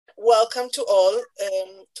welcome to all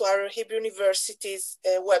to our Hebrew University's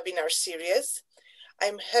webinar series.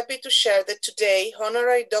 I'm happy to share that today,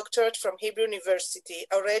 honorary doctorate from Hebrew University,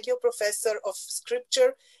 Aurelio Professor of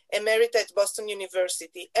Scripture Emerita at Boston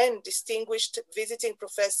University, and distinguished visiting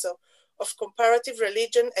professor of comparative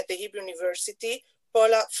religion at the Hebrew University,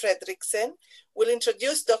 Paula Fredriksen, will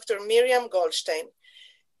introduce Dr. Miriam Goldstein.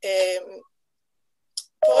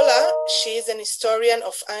 Paula, she is an historian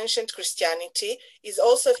of ancient Christianity, is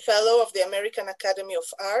also a fellow of the American Academy of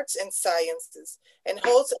Arts and Sciences, and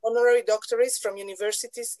holds honorary doctorates from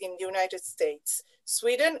universities in the United States,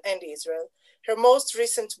 Sweden, and Israel. Her most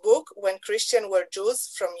recent book, When Christians Were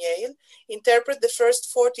Jews, from Yale, interprets the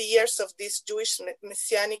first 40 years of this Jewish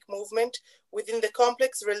messianic movement within the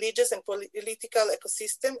complex religious and political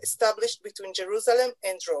ecosystem established between Jerusalem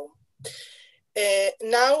and Rome.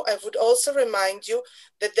 Now, I would also remind you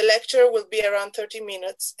that the lecture will be around 30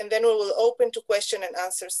 minutes, and then we will open to question and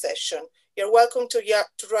answer session. You're welcome to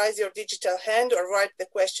raise your digital hand or write the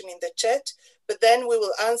question in the chat, but then we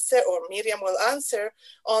will answer, or Miriam will answer,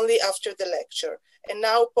 only after the lecture. And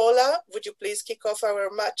now, Paula, would you please kick off our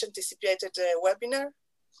much anticipated webinar?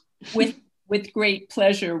 With great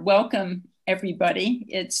pleasure. Welcome, everybody.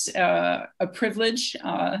 It's a privilege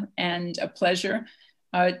and a pleasure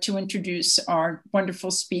to introduce our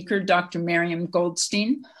wonderful speaker, Dr. Miriam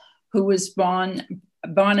Goldstein, who was born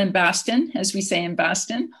in Boston, as we say in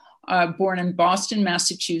Boston, born in Boston,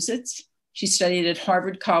 Massachusetts. She studied at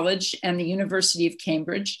Harvard College and the University of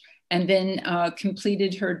Cambridge, and then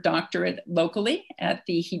completed her doctorate locally at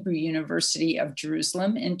the Hebrew University of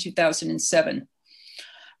Jerusalem in 2007.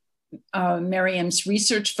 Miriam's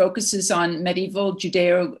research focuses on medieval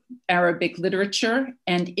Judeo-Arabic literature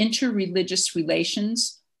and interreligious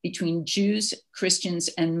relations between Jews, Christians,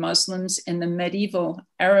 and Muslims in the medieval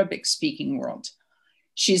Arabic-speaking world.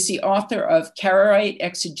 She is the author of Karaite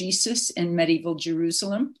Exegesis in Medieval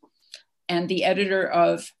Jerusalem and the editor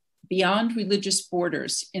of Beyond Religious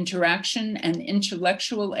Borders, Interaction and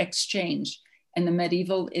Intellectual Exchange in the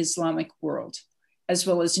Medieval Islamic World, as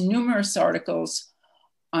well as numerous articles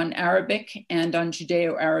on Arabic and on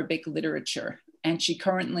Judeo-Arabic literature. And she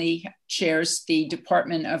currently chairs the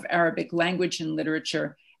Department of Arabic Language and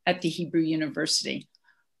Literature at the Hebrew University.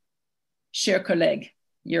 Cher collègue,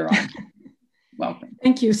 you're on. Welcome.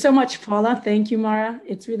 Thank you so much, Paula. Thank you, Mara.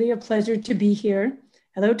 It's really a pleasure to be here.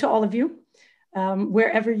 Hello to all of you,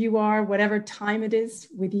 wherever you are, whatever time it is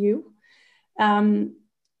with you.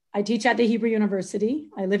 I teach at the Hebrew University.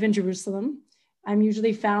 I live in Jerusalem. I'm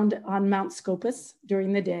usually found on Mount Scopus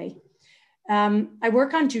during the day. I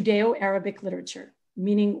work on Judeo-Arabic literature,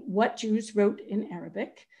 meaning what Jews wrote in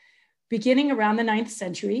Arabic, beginning around the 9th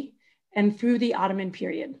century and through the Ottoman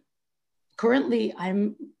period. Currently,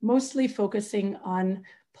 I'm mostly focusing on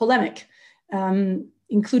polemic,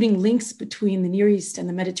 including links between the Near East and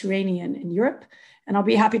the Mediterranean and Europe. And I'll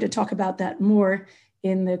be happy to talk about that more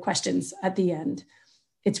in the questions at the end.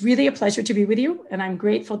 It's really a pleasure to be with you, and I'm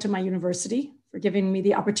grateful to my university for giving me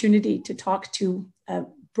the opportunity to talk to a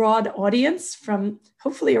broad audience from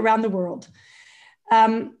hopefully around the world.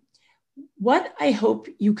 What I hope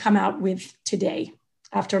you come out with today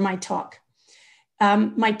after my talk.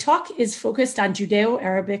 My talk is focused on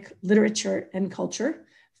Judeo-Arabic literature and culture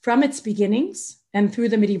from its beginnings and through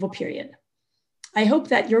the medieval period. I hope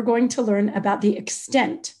that you're going to learn about the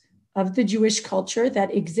extent of the Jewish culture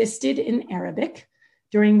that existed in Arabic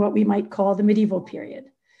during what we might call the medieval period.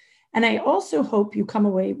 And I also hope you come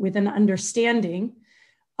away with an understanding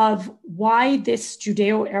of why this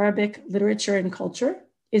Judeo-Arabic literature and culture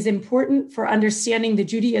is important for understanding the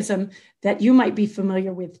Judaism that you might be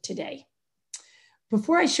familiar with today.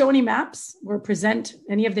 Before I show any maps or present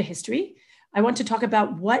any of the history, I want to talk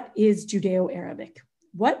about what is Judeo-Arabic.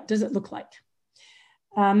 What does it look like?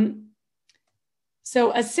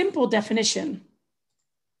 So a simple definition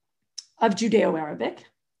of Judeo-Arabic,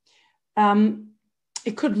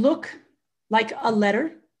 it could look like a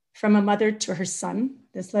letter from a mother to her son.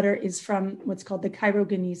 This letter is from what's called the Cairo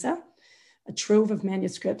Geniza, a trove of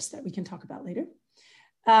manuscripts that we can talk about later.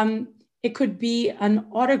 It could be an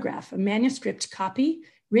autograph, a manuscript copy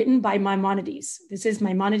written by Maimonides. This is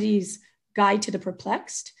Maimonides' Guide to the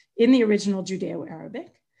Perplexed in the original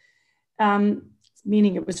Judeo-Arabic,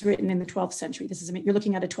 meaning it was written in the 12th century. You're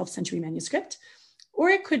looking at a 12th century manuscript. Or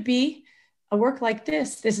it could be a work like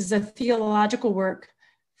this. This is a theological work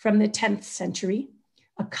from the 10th century,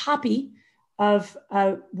 a copy of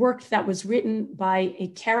a work that was written by a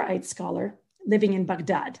Karaite scholar living in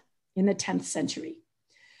Baghdad in the 10th century.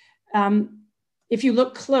 If you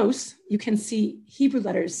look close, you can see Hebrew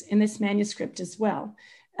letters in this manuscript as well.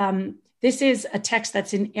 This is a text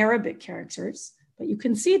that's in Arabic characters, but you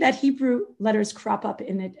can see that Hebrew letters crop up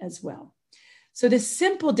in it as well. So the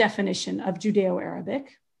simple definition of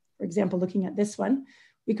Judeo-Arabic, for example, looking at this one,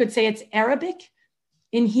 we could say it's Arabic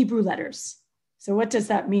in Hebrew letters. So what does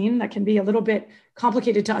that mean? That can be a little bit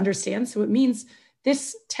complicated to understand. So it means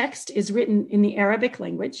this text is written in the Arabic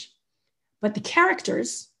language, but the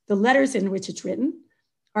characters, the letters in which it's written,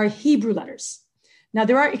 are Hebrew letters. Now,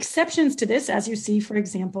 there are exceptions to this, as you see, for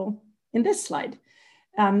example, in this slide,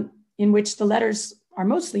 in which the letters are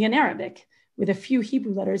mostly in Arabic, with a few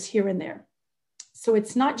Hebrew letters here and there. So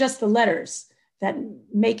it's not just the letters that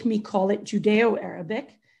make me call it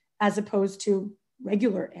Judeo-Arabic, as opposed to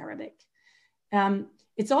regular Arabic.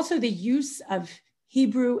 It's also the use of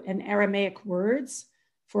Hebrew and Aramaic words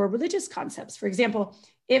for religious concepts. For example,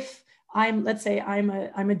 if let's say I'm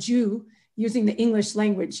a Jew using the English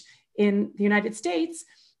language in the United States,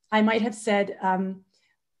 I might have said,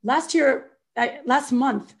 last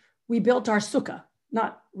month, we built our sukkah,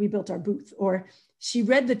 not we built our booth, or she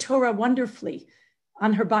read the Torah wonderfully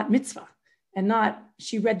on her bat mitzvah, and not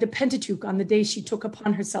she read the Pentateuch on the day she took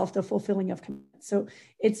upon herself the fulfilling of commandments. So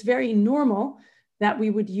it's very normal that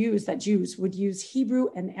Jews would use Hebrew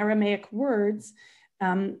and Aramaic words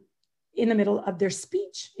in the middle of their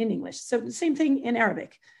speech in English. So the same thing in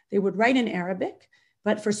Arabic. They would write in Arabic,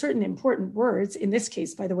 but for certain important words, in this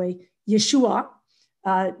case, by the way, Yeshua,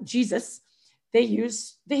 Jesus, they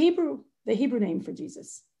use the Hebrew name for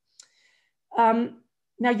Jesus.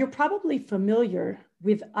 Now, you're probably familiar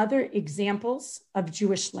with other examples of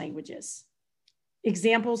Jewish languages,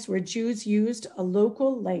 examples where Jews used a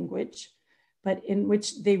local language, but in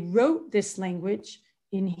which they wrote this language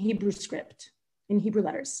in Hebrew script, in Hebrew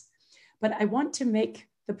letters. But I want to make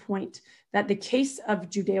the point that the case of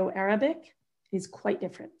Judeo-Arabic is quite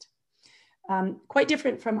different. Quite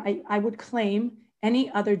different from, I would claim,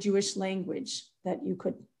 any other Jewish language that you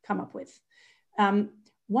could come up with.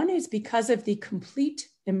 One is because of the complete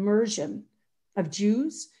immersion of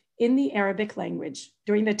Jews in the Arabic language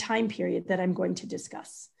during the time period that I'm going to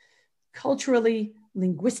discuss, culturally,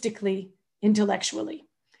 linguistically, intellectually.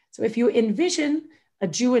 So if you envision a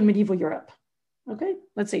Jew in medieval Europe, okay,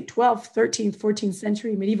 let's say 12th, 13th, 14th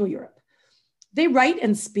century medieval Europe, they write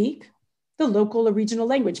and speak the local or regional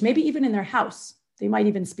language. Maybe even in their house, they might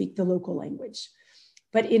even speak the local language.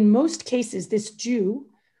 But in most cases, this Jew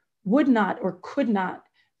would not or could not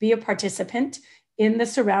be a participant in the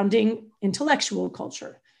surrounding intellectual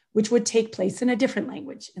culture, which would take place in a different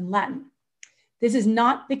language, in Latin. This is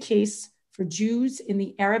not the case for Jews in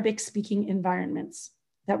the Arabic-speaking environments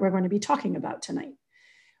that we're going to be talking about tonight.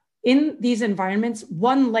 In these environments,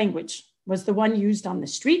 one language was the one used on the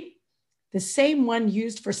street, the same one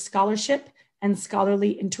used for scholarship and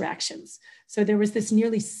scholarly interactions. So there was this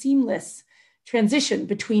nearly seamless transition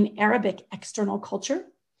between Arabic external culture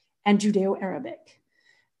and Judeo-Arabic.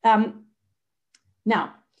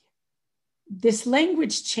 Now, this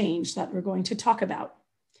language change that we're going to talk about,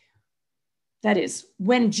 that is,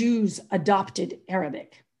 when Jews adopted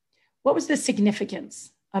Arabic, what was the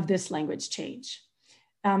significance of this language change?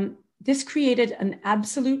 This created an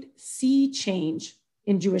absolute sea change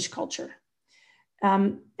in Jewish culture.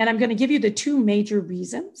 And I'm going to give you the two major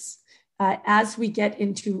reasons as we get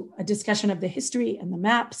into a discussion of the history and the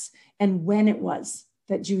maps and when it was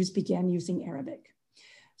that Jews began using Arabic.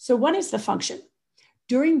 So one is the function.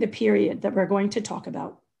 During the period that we're going to talk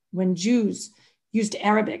about, when Jews used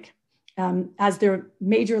Arabic as their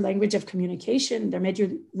major language of communication, their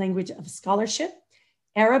major language of scholarship,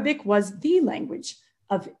 Arabic was the language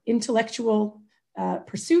of intellectual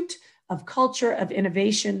pursuit, of culture, of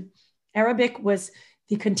innovation. Arabic was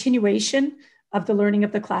the continuation of the learning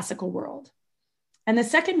of the classical world. And the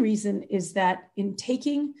second reason is that in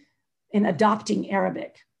adopting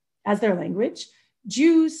Arabic as their language,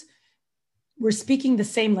 Jews were speaking the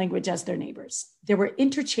same language as their neighbors. There were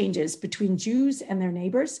interchanges between Jews and their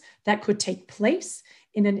neighbors that could take place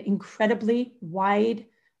in an incredibly wide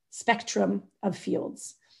spectrum of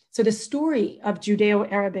fields. So the story of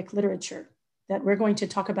Judeo-Arabic literature that we're going to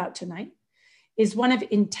talk about tonight is one of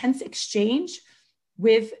intense exchange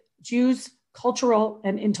with Jews' cultural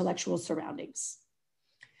and intellectual surroundings.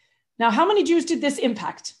 Now, how many Jews did this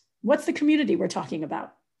impact? What's the community we're talking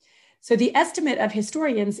about? So the estimate of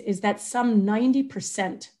historians is that some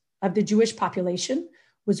 90% of the Jewish population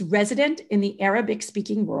was resident in the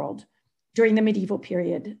Arabic-speaking world during the medieval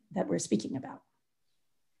period that we're speaking about.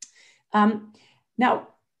 Now,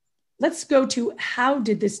 let's go to how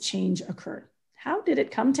did this change occur? How did it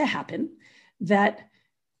come to happen that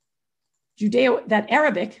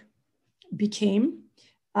Arabic became,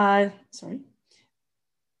 that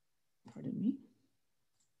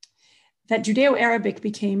Judeo-Arabic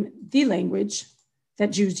became the language that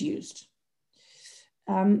Jews used.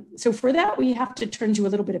 So for that, we have to turn to a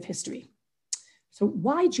little bit of history. So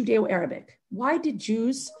why Judeo-Arabic? Why did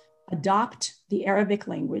Jews adopt the Arabic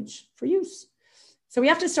language for use? So we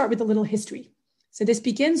have to start with a little history. So this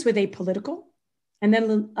begins with a political and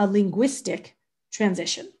then a linguistic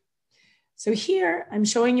transition. So here I'm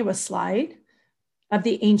showing you a slide of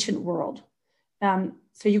the ancient world.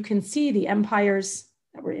 So you can see the empires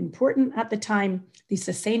that were important at the time, the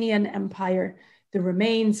Sasanian Empire, the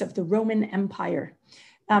remains of the Roman Empire.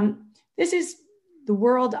 This is the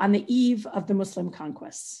world on the eve of the Muslim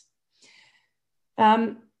conquests.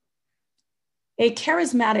 A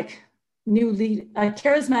charismatic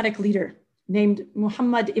leader named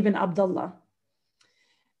Muhammad ibn Abdullah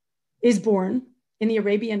is born in the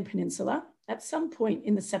Arabian Peninsula at some point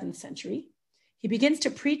in the 7th century. He begins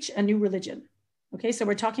to preach a new religion. Okay, so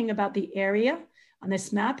we're talking about the area on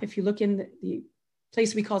this map. If you look in the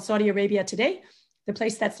place we call Saudi Arabia today, the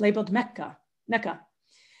place that's labeled Mecca.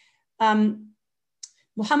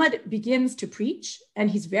 Muhammad begins to preach,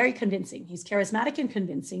 and he's very convincing. He's charismatic and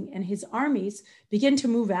convincing, and his armies begin to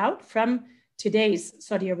move out from today's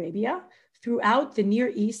Saudi Arabia throughout the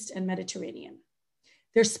Near East and Mediterranean.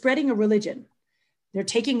 They're spreading a religion. They're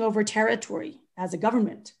taking over territory as a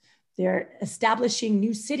government. They're establishing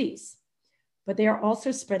new cities, but they are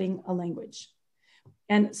also spreading a language.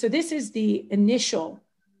 And so this is the initial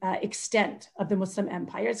extent of the Muslim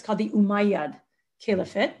empire. It's called the Umayyad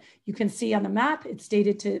Caliphate. You can see on the map,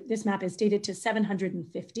 this map is dated to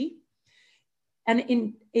 750. And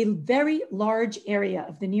in a very large area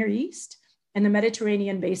of the Near East and the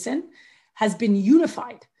Mediterranean basin has been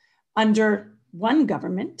unified under one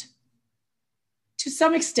government, to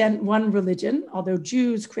some extent, one religion, although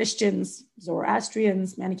Jews, Christians,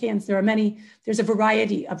 Zoroastrians, Manichaeans, there's a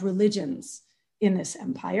variety of religions in this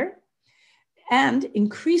empire, and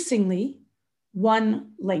increasingly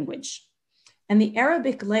one language. And the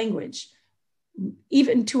Arabic language,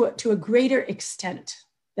 even to a greater extent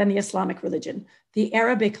than the Islamic religion, the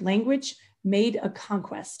Arabic language made a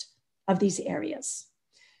conquest of these areas.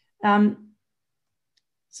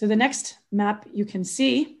 So the next map you can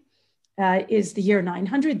see is the year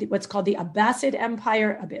 900, what's called the Abbasid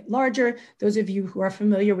Empire, a bit larger. Those of you who are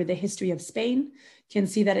familiar with the history of Spain can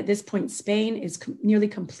see that at this point, Spain is nearly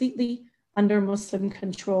completely under Muslim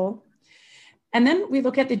control. And then we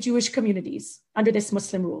look at the Jewish communities under this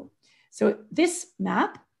Muslim rule. So this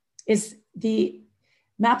map is the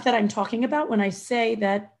map that I'm talking about when I say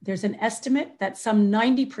that there's an estimate that some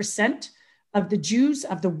 90% of the Jews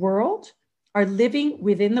of the world are living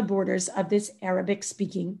within the borders of this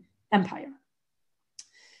Arabic-speaking empire.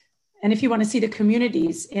 And if you want to see the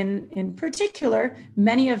communities in particular,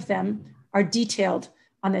 many of them are detailed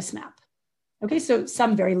on this map. Okay, so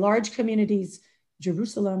some very large communities,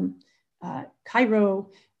 Jerusalem,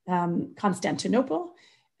 Cairo, Constantinople,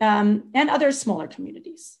 and other smaller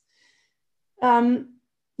communities.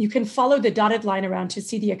 You can follow the dotted line around to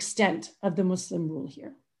see the extent of the Muslim rule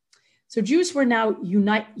here. So Jews were now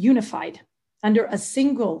unified under a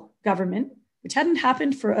single government, which hadn't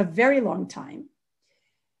happened for a very long time.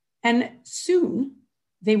 And soon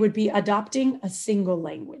they would be adopting a single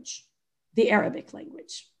language, the Arabic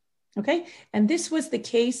language. Okay, and this was the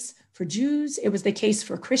case for Jews. It was the case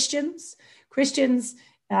for Christians. Christians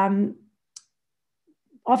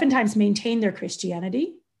oftentimes maintained their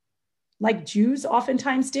Christianity, like Jews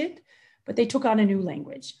oftentimes did, but they took on a new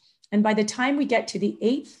language. And by the time we get to the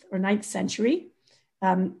 8th or 9th century,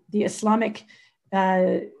 the Islamic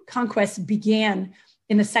conquest began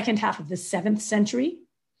in the second half of the 7th century.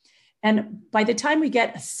 And by the time we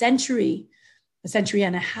get a century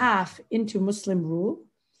and a half into Muslim rule,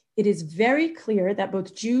 it is very clear that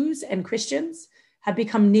both Jews and Christians have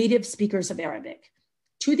become native speakers of Arabic,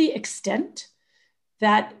 to the extent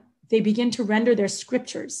that they begin to render their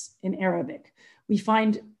scriptures in Arabic. We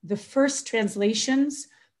find the first translations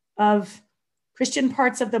of Christian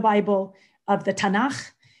parts of the Bible, of the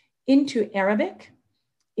Tanakh, into Arabic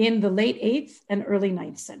in the late 8th and early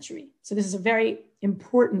 9th century. So this is a very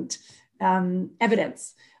important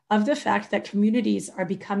evidence of the fact that communities are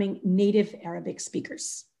becoming native Arabic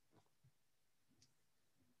speakers.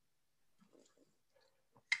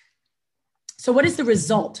 So what is the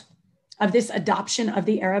result of this adoption of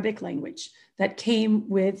the Arabic language that came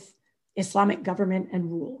with Islamic government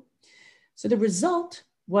and rule? So the result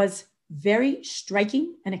was very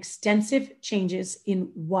striking and extensive changes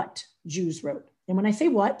in what Jews wrote. And when I say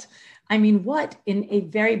what, I mean what in a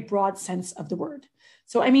very broad sense of the word.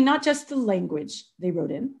 So I mean not just the language they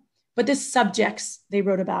wrote in, but the subjects they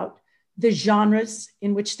wrote about, the genres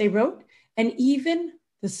in which they wrote, and even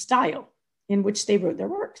the style in which they wrote their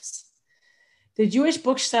works. the Jewish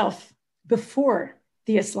bookshelf before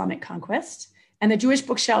the Islamic conquest and the Jewish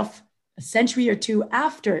bookshelf a century or two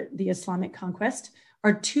after the Islamic conquest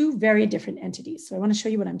are two very different entities. So I want to show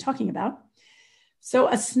you what I'm talking about. So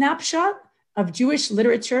a snapshot of Jewish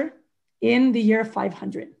literature in the year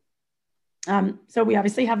 500. So we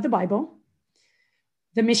obviously have the Bible,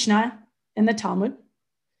 the Mishnah, and the Talmud.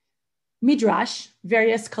 Midrash,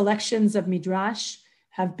 various collections of Midrash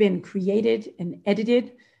have been created and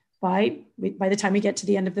edited by the time we get to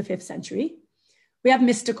the end of the 5th century. We have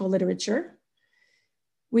mystical literature.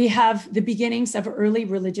 We have the beginnings of early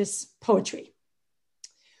religious poetry.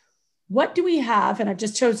 What do we have? And I've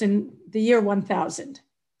just chosen the year 1000.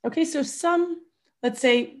 Okay, so some, let's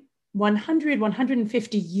say 100,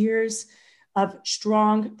 150 years of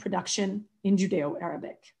strong production in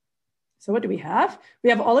Judeo-Arabic. So what do we have? We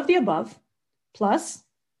have all of the above, plus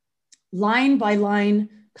line by line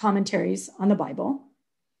commentaries on the Bible,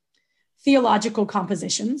 theological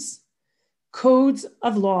compositions, codes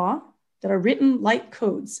of law that are written like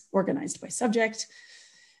codes organized by subject,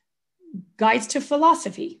 guides to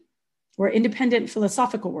philosophy or independent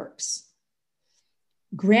philosophical works,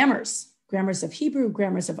 grammars of Hebrew,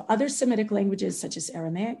 grammars of other Semitic languages such as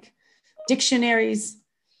Aramaic, dictionaries,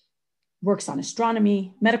 works on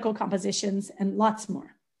astronomy, medical compositions, and lots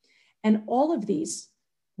more. And all of these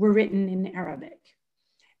were written in Arabic.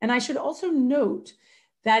 And I should also note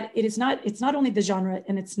that it's not only the genre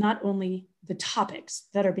and it's not only the topics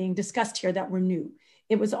that are being discussed here that were new.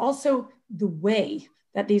 It was also the way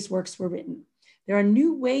that these works were written. There are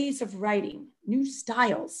new ways of writing, new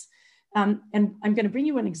styles. And I'm going to bring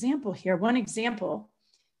you an example here. One example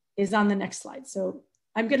is on the next slide. So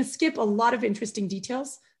I'm going to skip a lot of interesting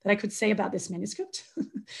details that I could say about this manuscript.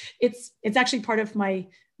 It's actually part of my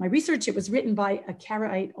research. It was written by a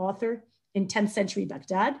Karaite author in 10th century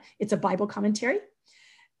Baghdad. It's a Bible commentary.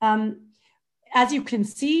 As you can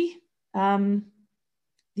see,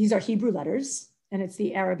 these are Hebrew letters, and it's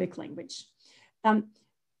the Arabic language.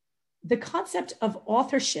 The concept of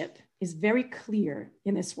authorship is very clear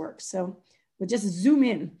in this work. So we'll just zoom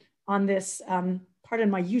in on this. Pardon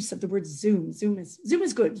my use of the word zoom. Zoom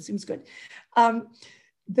is good. Zoom's good.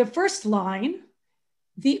 The first line,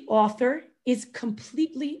 the author is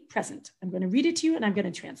completely present. I'm going to read it to you, and I'm going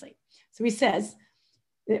to translate. So he says,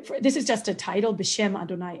 this is just a title, B'Shem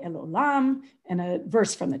Adonai El Olam, and a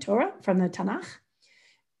verse from the Torah, from the Tanakh.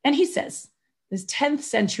 And he says, this 10th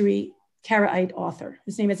century Karaite author,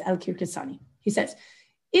 his name is Al-Kirkasani. He says,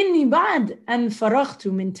 Inni ba'd an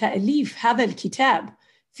faraghtu min ta'lif hadha al-kitab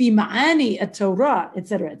fi ma'ani at-Torah,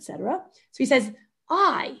 etc., etc. So he says,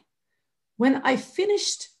 when I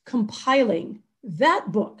finished compiling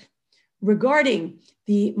that book regarding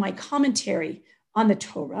my commentary on the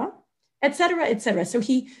Torah, etc., etc. So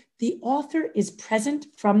the author is present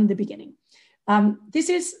from the beginning. This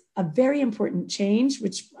is a very important change,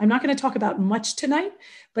 which I'm not going to talk about much tonight,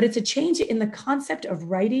 but it's a change in the concept of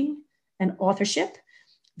writing and authorship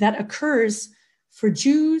that occurs for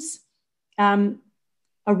Jews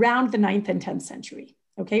around the 9th and 10th century,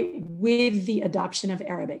 okay, with the adoption of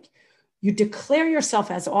Arabic. You declare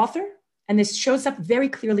yourself as author, and this shows up very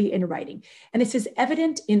clearly in writing. And this is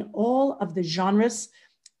evident in all of the genres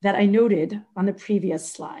that I noted on the previous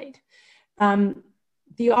slide.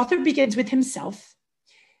 The author begins with himself.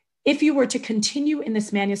 If you were to continue in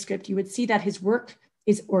this manuscript, you would see that his work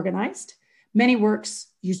is organized. Many works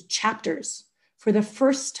use chapters for the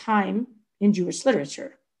first time in Jewish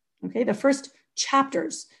literature. Okay, the first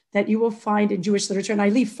chapters that you will find in Jewish literature, and I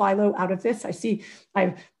leave Philo out of this. I see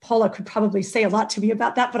Paula could probably say a lot to me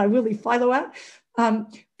about that, but I will leave Philo out.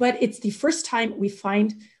 But it's the first time we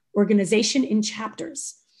find organization in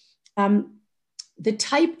chapters.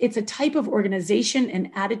 It's a type of organization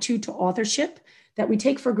and attitude to authorship that we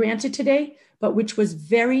take for granted today, but which was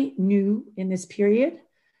very new in this period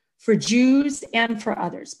for Jews and for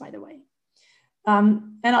others, by the way.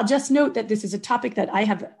 And I'll just note that this is a topic that I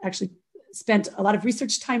have actually spent a lot of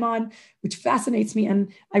research time on, which fascinates me.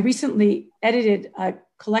 And I recently edited a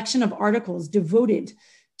collection of articles devoted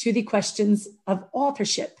to the questions of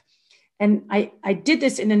authorship. And I did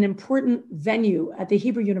this in an important venue at the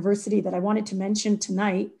Hebrew University that I wanted to mention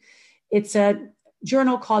tonight. It's a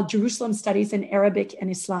journal called Jerusalem Studies in Arabic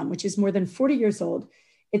and Islam, which is more than 40 years old.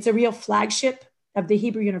 It's a real flagship of the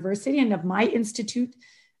Hebrew University and of my institute,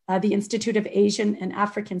 the Institute of Asian and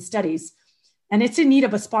African Studies. And it's in need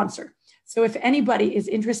of a sponsor. So if anybody is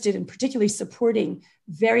interested in particularly supporting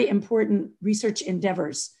very important research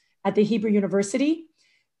endeavors at the Hebrew University,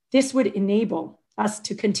 this would enable us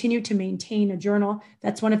to continue to maintain a journal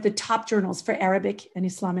that's one of the top journals for Arabic and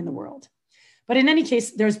Islam in the world. But in any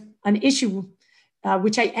case, there's an issue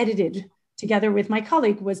which I edited together with my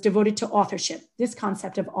colleague, was devoted to authorship, this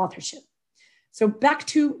concept of authorship. So back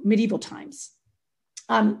to medieval times.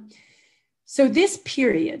 So this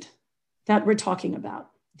period that we're talking about,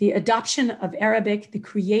 the adoption of Arabic, the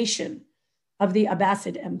creation of the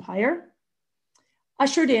Abbasid Empire,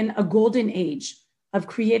 ushered in a golden age of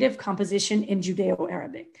creative composition in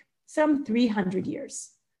Judeo-Arabic, some 300 years.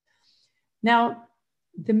 Now,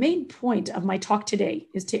 the main point of my talk today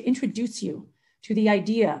is to introduce you to the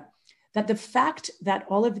idea that the fact that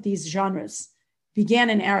all of these genres began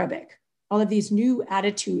in Arabic, all of these new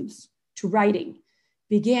attitudes to writing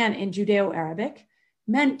began in Judeo-Arabic,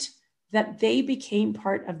 meant that they became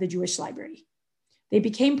part of the Jewish library. They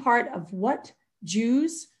became part of what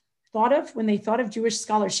Jews thought of when they thought of Jewish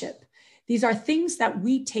scholarship. These are things that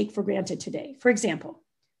we take for granted today. For example,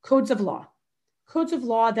 codes of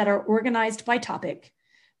law that are organized by topic,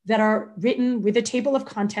 that are written with a table of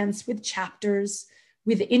contents, with chapters,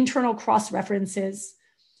 with internal cross-references,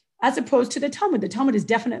 as opposed to the Talmud. The Talmud is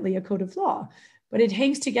definitely a code of law, but it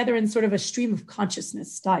hangs together in sort of a stream of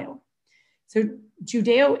consciousness style. So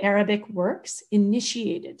Judeo-Arabic works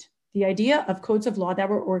initiated the idea of codes of law that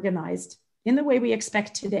were organized in the way we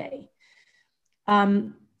expect today.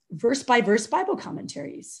 Verse by verse Bible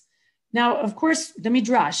commentaries. Now, of course, the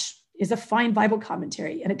Midrash is a fine Bible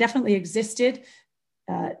commentary, and it definitely existed.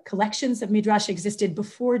 Collections of Midrash existed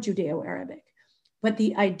before Judeo-Arabic. But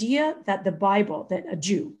the idea that the Bible, that a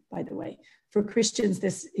Jew, by the way, for Christians,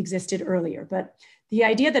 this existed earlier, but the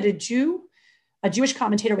idea that a Jewish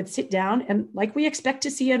commentator would sit down and, like we expect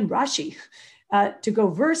to see in Rashi, to go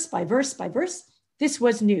verse by verse by verse, this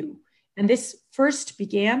was new. And this first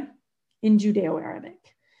began in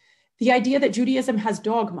Judeo-Arabic. The idea that Judaism has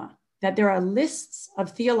dogma, that there are lists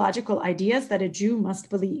of theological ideas that a Jew must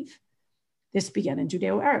believe. This began in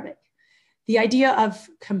Judeo-Arabic. The idea of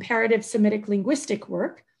comparative Semitic linguistic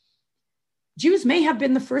work, Jews may have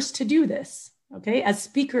been the first to do this, okay, as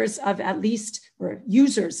speakers of at least, or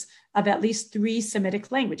users of at least 3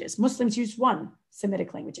 Semitic languages. Muslims used 1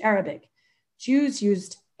 Semitic language, Arabic. Jews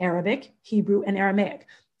used Arabic, Hebrew, and Aramaic.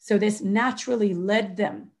 So this naturally led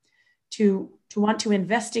them to want to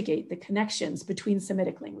investigate the connections between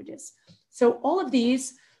Semitic languages. So all of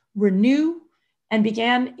these were new and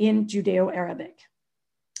began in Judeo-Arabic,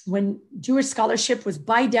 when Jewish scholarship was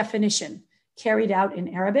by definition carried out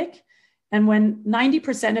in Arabic, and when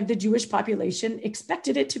 90% of the Jewish population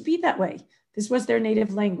expected it to be that way. This was their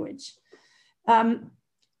native language.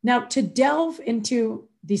 Now, to delve into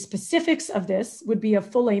the specifics of this would be a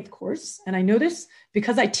full-length course, and I know this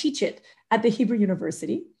because I teach it at the Hebrew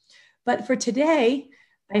University. But for today,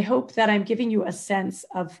 I hope that I'm giving you a sense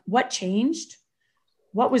of what changed,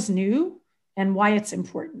 what was new, and why it's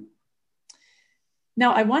important.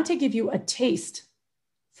 Now, I want to give you a taste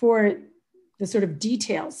for the sort of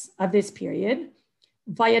details of this period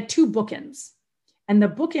via 2 bookends. And the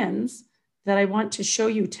bookends that I want to show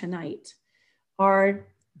you tonight are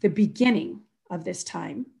the beginning of this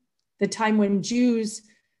time, the time when Jews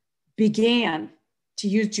began to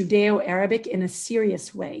use Judeo-Arabic in a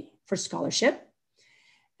serious way for scholarship.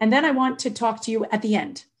 And then I want to talk to you at the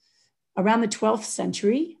end, around the 12th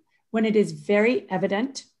century, when it is very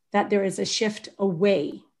evident that there is a shift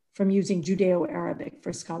away from using Judeo-Arabic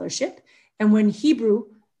for scholarship, and when Hebrew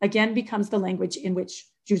again becomes the language in which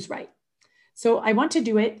Jews write. So I want to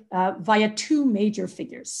do it via 2 major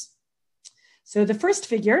figures. So the first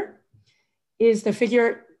figure is the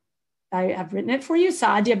figure, I have written it for you,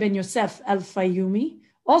 Sa'adia ben Yosef al-Fayyumi,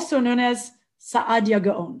 also known as Sa'adia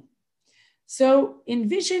Gaon. So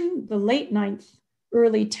envision the late 9th,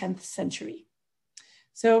 early 10th century.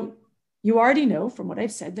 So you already know from what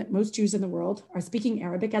I've said that most Jews in the world are speaking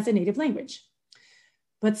Arabic as a native language.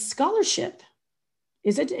 But scholarship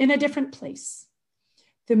is in a different place.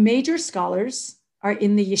 The major scholars are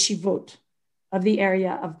in the yeshivot of the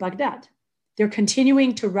area of Baghdad. They're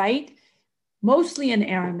continuing to write mostly in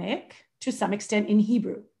Aramaic, to some extent in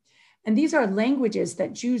Hebrew. And these are languages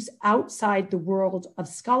that Jews outside the world of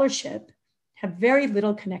scholarship have very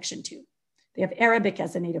little connection to. They have Arabic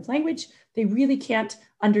as a native language. They really can't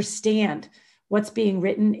understand what's being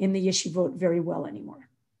written in the yeshivot very well anymore.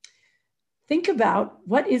 Think about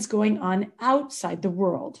what is going on outside the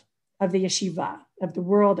world of the yeshiva, of the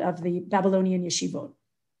world of the Babylonian yeshivot.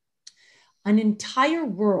 An entire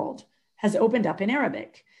world has opened up in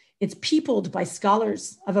Arabic. It's peopled by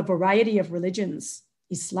scholars of a variety of religions,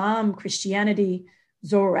 Islam, Christianity,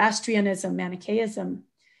 Zoroastrianism, Manichaeism.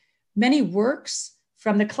 Many works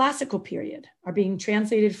from the classical period are being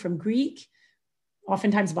translated from Greek,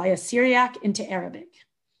 oftentimes via Syriac, into Arabic.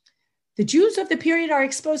 The Jews of the period are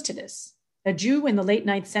exposed to this. A Jew in the late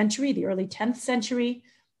 9th century, the early 10th century,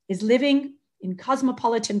 is living in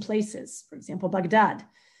cosmopolitan places, for example, Baghdad.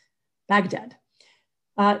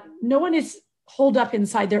 No one is holed up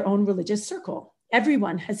inside their own religious circle.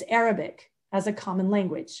 Everyone has Arabic as a common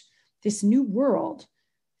language. This new world,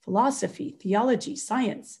 philosophy, theology,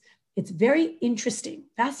 science, it's very interesting,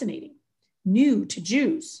 fascinating, new to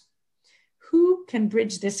Jews. Who can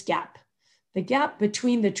bridge this gap? The gap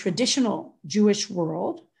between the traditional Jewish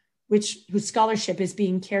world, whose scholarship is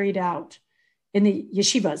being carried out in the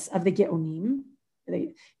yeshivas of the Geonim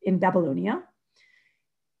in Babylonia,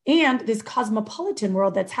 and this cosmopolitan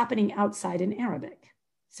world that's happening outside in Arabic.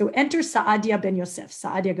 So enter Saadia ben Yosef,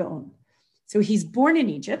 Saadia Gaon. So he's born in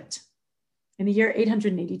Egypt in the year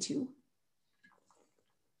 882.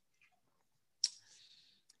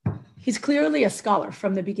 He's clearly a scholar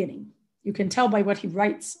from the beginning. You can tell by what he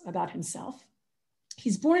writes about himself.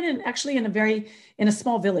 He's born in a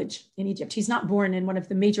small village in Egypt. He's not born in one of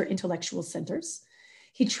the major intellectual centers.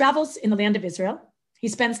 He travels in the land of Israel. He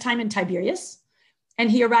spends time in Tiberias, and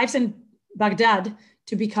he arrives in Baghdad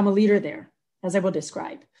to become a leader there, as I will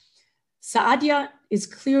describe. Saadia is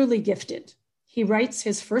clearly gifted. He writes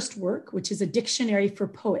his first work, which is a dictionary for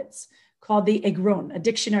poets called the Egron, a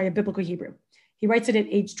dictionary of biblical Hebrew. He writes it at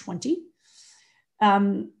age 20.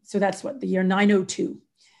 So that's the year 902.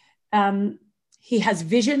 He has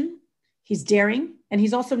vision, he's daring, and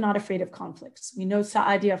he's also not afraid of conflicts. We know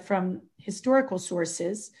Saadia from historical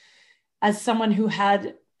sources as someone who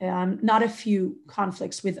had not a few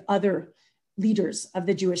conflicts with other leaders of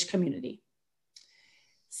the Jewish community.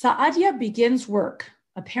 Saadia begins work,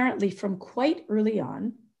 apparently from quite early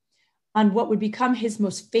on what would become his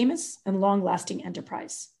most famous and long-lasting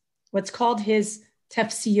enterprise, what's called his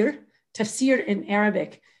tafsir. Tafsir in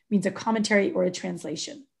Arabic means a commentary or a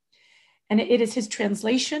translation. And it is his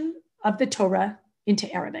translation of the Torah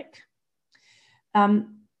into Arabic.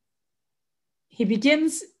 He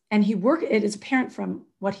begins, and it is apparent from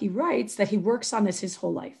what he writes that he works on this his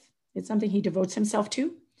whole life. It's something he devotes himself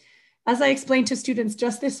to. As I explained to students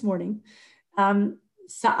just this morning,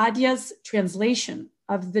 Saadia's translation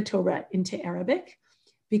of the Torah into Arabic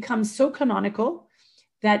becomes so canonical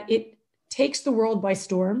that it takes the world by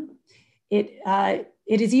storm. It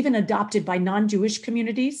is even adopted by non-Jewish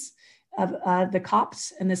communities of the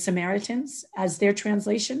Copts and the Samaritans as their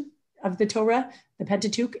translation of the Torah, the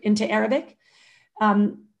Pentateuch, into Arabic.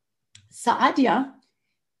 Saadia,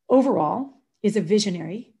 overall, is a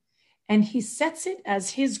visionary, and he sets it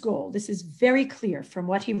as his goal. This is very clear from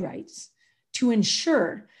what he writes, to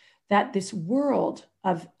ensure that this world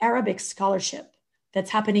of Arabic scholarship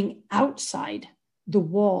that's happening outside the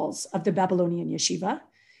walls of the Babylonian yeshiva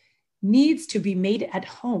needs to be made at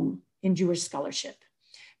home in Jewish scholarship.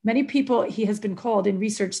 Many people, he has been called in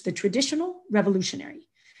research the traditional revolutionary.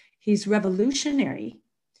 He's revolutionary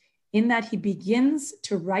in that he begins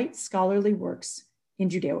to write scholarly works in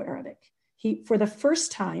Judeo-Arabic. He, for the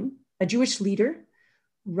first time, a Jewish leader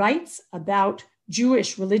writes about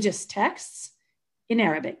Jewish religious texts in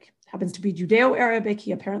Arabic. It happens to be Judeo-Arabic.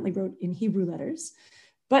 He apparently wrote in Hebrew letters,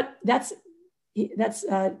 but that's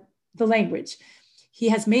the language. He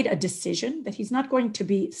has made a decision that he's not going to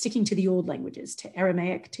be sticking to the old languages, to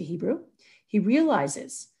Aramaic, to Hebrew. He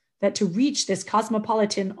realizes that to reach this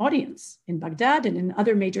cosmopolitan audience in Baghdad and in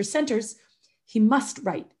other major centers, he must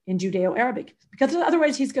write in Judeo-Arabic, because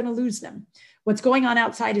otherwise he's going to lose them. What's going on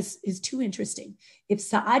outside is too interesting. If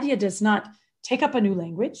Saadia does not take up a new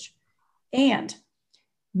language and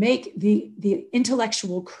make the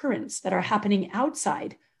intellectual currents that are happening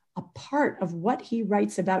outside a part of what he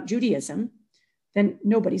writes about Judaism, then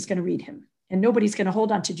nobody's going to read him and nobody's going to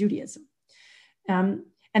hold on to Judaism.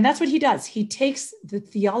 And that's what he does. He takes the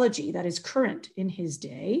theology that is current in his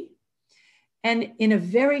day, and in a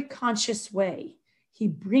very conscious way, he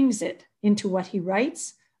brings it into what he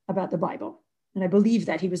writes about the Bible. And I believe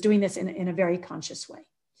that he was doing this in a very conscious way.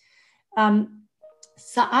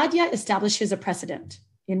 Saadia establishes a precedent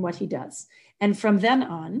in what he does. And from then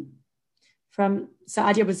on,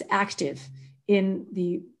 Saadia was active in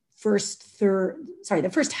the first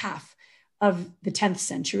half of the 10th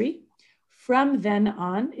century. From then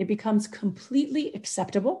on, it becomes completely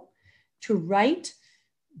acceptable to write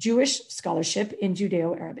Jewish scholarship in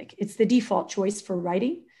Judeo-Arabic. It's the default choice for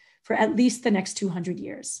writing for at least the next 200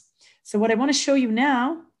 years. So what I want to show you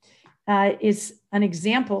now is an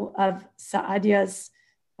example of Saadia's,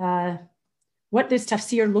 what this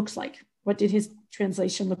tafsir looks like. What did his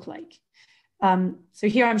translation look like? So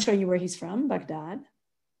here I'm showing you where he's from, Baghdad,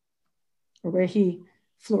 or where he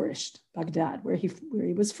flourished. Baghdad, where he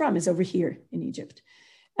was from, is over here in Egypt.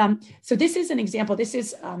 So this is an example. This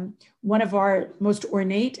is one of our most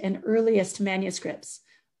ornate and earliest manuscripts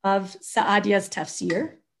of Saadia's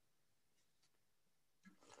tafsir.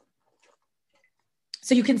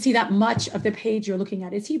 So you can see that much of the page you're looking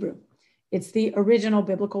at is Hebrew. It's the original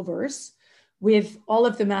biblical verse with all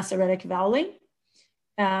of the Masoretic voweling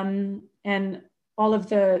and all of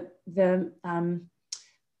the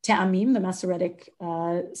ta'amim, the Masoretic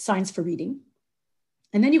signs for reading.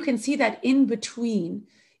 And then you can see that in between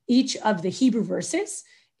each of the Hebrew verses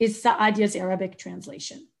is Saadia's Arabic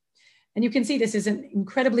translation. And you can see this is an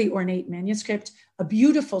incredibly ornate manuscript, a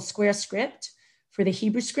beautiful square script for the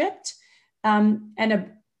Hebrew script, and a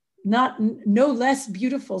no less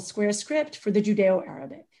beautiful square script for the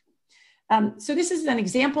Judeo-Arabic. So this is an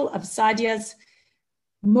example of Saadia's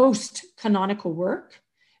most canonical work,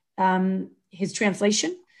 his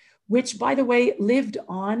translation, which, by the way, lived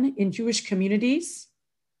on in Jewish communities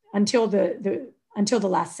until the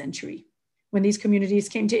last century, when these communities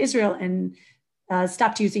came to Israel and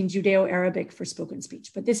stopped using Judeo-Arabic for spoken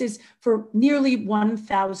speech. But this is for nearly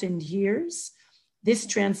 1,000 years. This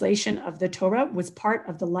translation of the Torah was part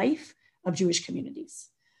of the life of Jewish communities.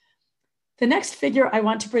 The next figure I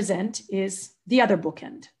want to present is the other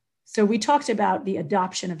bookend. So we talked about the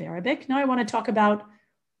adoption of Arabic. Now I want to talk about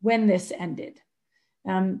when this ended.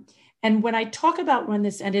 And when I talk about when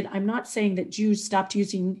this ended, I'm not saying that Jews stopped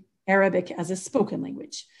using Arabic as a spoken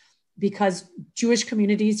language, because Jewish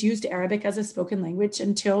communities used Arabic as a spoken language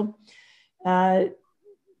until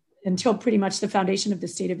pretty much the foundation of the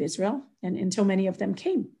state of Israel and until many of them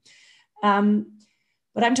came.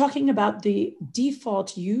 But I'm talking about the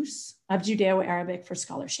default use of Judeo-Arabic for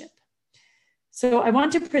scholarship. So I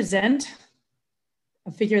want to present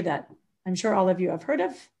a figure that I'm sure all of you have heard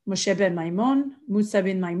of, Moshe ben Maimon, Musa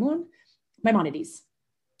bin Maimun, Maimonides.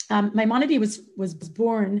 Maimonides was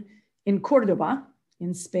born in Cordoba,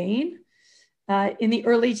 in Spain, in the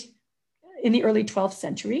early 12th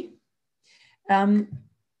century.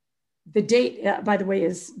 The date, by the way,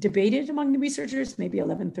 is debated among the researchers, maybe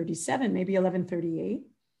 1137, maybe 1138.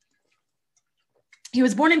 He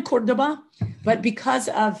was born in Cordoba, but because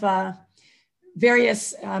of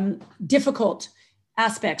various difficult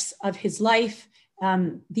aspects of his life,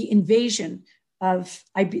 the invasion of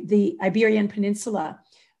the Iberian Peninsula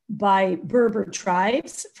by Berber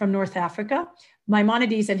tribes from North Africa,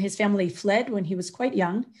 Maimonides and his family fled when he was quite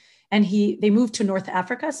young, and they moved to North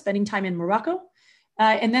Africa, spending time in Morocco.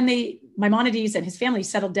 And then Maimonides and his family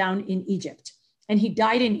settled down in Egypt. And he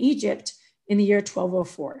died in Egypt in the year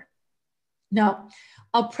 1204. Now,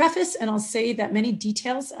 I'll preface and I'll say that many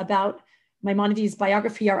details about Maimonides'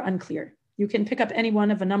 biography are unclear. You can pick up any one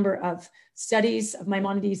of a number of studies of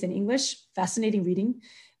Maimonides in English, fascinating reading,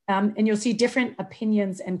 and you'll see different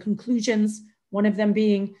opinions and conclusions, one of them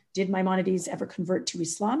being, did Maimonides ever convert to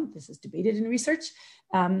Islam? This is debated in research.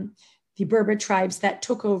 The Berber tribes that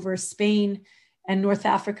took over Spain and North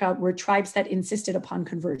Africa were tribes that insisted upon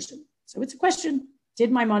conversion. So it's a question,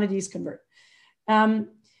 did Maimonides convert?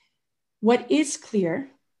 What is clear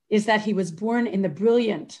is that he was born in the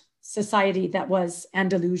brilliant society that was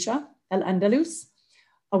Andalusia, Al-Andalus,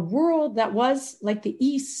 a world that was, like the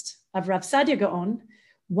East of Rav Sadia Gaon,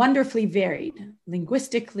 wonderfully varied,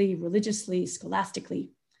 linguistically, religiously,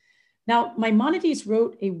 scholastically. Now, Maimonides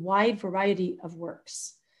wrote a wide variety of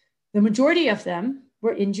works. The majority of them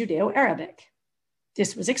were in Judeo-Arabic.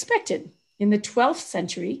 This was expected. In the 12th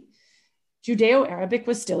century, Judeo-Arabic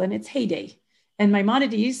was still in its heyday. And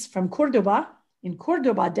Maimonides from Cordoba, in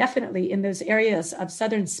Cordoba, definitely in those areas of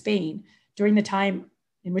southern Spain, during the time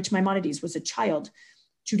in which Maimonides was a child,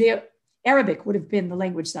 Judeo-Arabic would have been the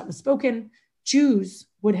language that was spoken. Jews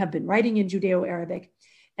would have been writing in Judeo-Arabic.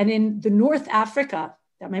 And in the North Africa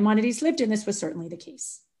that Maimonides lived in, this was certainly the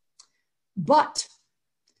case. But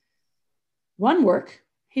one work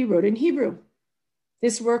he wrote in Hebrew.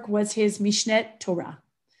 This work was his Mishneh Torah,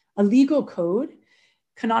 a legal code,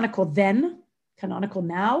 canonical then, canonical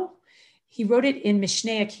now. He wrote it in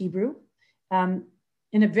Mishnaic Hebrew in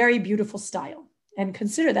a very beautiful style. And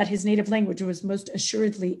consider that his native language was most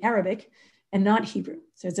assuredly Arabic and not Hebrew.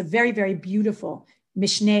 So it's a very, very beautiful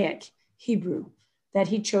Mishnaic Hebrew that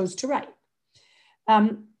he chose to write.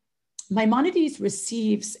 Maimonides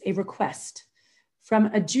receives a request from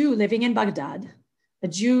a Jew living in Baghdad, a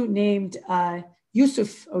Jew named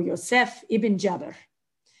Yusuf or Yosef ibn Jabir.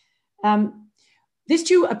 This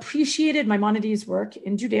Jew appreciated Maimonides' work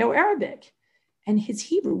in Judeo-Arabic, and his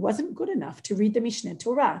Hebrew wasn't good enough to read the Mishneh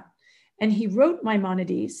Torah. And he wrote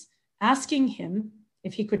Maimonides asking him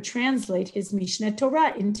if he could translate his Mishneh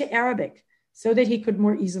Torah into Arabic so that he could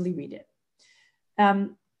more easily read it.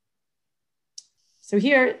 So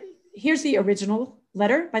here's the original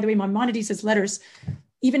letter. By the way, Maimonides' letters,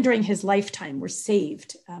 even during his lifetime, were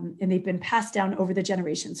saved, and they've been passed down over the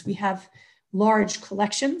generations. We have large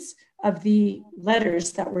collections of the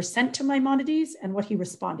letters that were sent to Maimonides and what he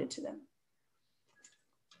responded to them.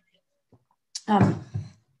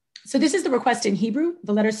 So this is the request in Hebrew.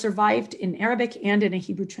 The letter survived in Arabic and in a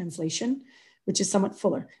Hebrew translation, which is somewhat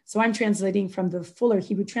fuller. So I'm translating from the fuller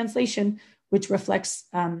Hebrew translation, which reflects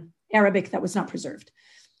Arabic that was not preserved.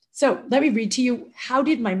 So let me read to you, how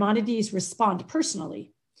did Maimonides respond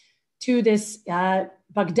personally to this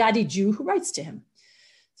Baghdadi Jew who writes to him?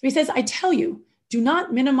 So he says, I tell you, do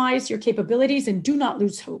not minimize your capabilities and do not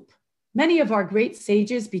lose hope. Many of our great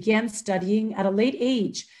sages began studying at a late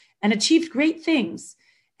age and achieved great things.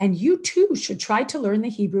 And you too should try to learn the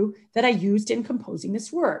Hebrew that I used in composing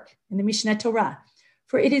this work, in the Mishneh Torah,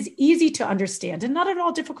 for it is easy to understand and not at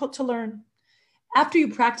all difficult to learn. After you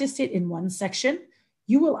practice it in one section,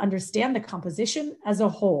 you will understand the composition as a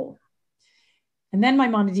whole. And then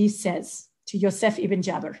Maimonides says to Yosef ibn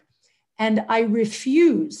Jabr, and I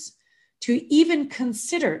refuse to even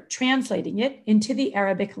consider translating it into the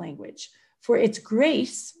Arabic language, for its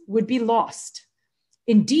grace would be lost.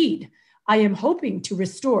 Indeed, I am hoping to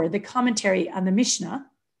restore the commentary on the Mishnah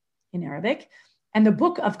in Arabic and the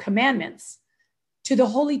Book of Commandments to the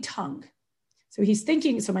Holy Tongue. So he's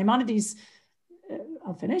thinking, so Maimonides,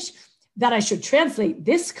 I'll finish, that I should translate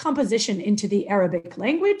this composition into the Arabic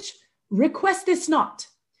language. Request this not.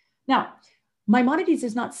 Now, Maimonides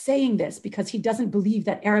is not saying this because he doesn't believe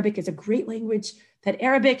that Arabic is a great language, that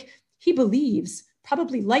Arabic, he believes,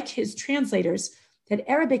 probably like his translators, that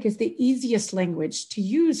Arabic is the easiest language to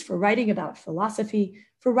use for writing about philosophy,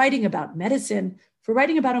 for writing about medicine, for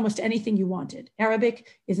writing about almost anything you wanted.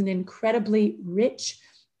 Arabic is an incredibly rich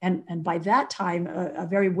and by that time, a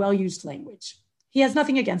very well-used language. He has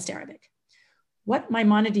nothing against Arabic. What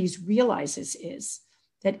Maimonides realizes is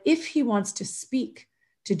that if he wants to speak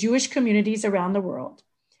to Jewish communities around the world,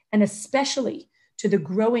 and especially to the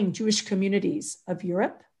growing Jewish communities of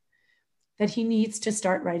Europe, that he needs to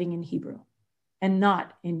start writing in Hebrew and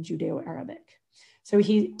not in Judeo-Arabic. So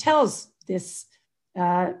he tells this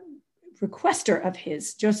requester of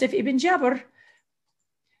his, Joseph ibn Jabr,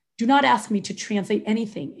 do not ask me to translate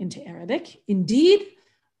anything into Arabic. Indeed,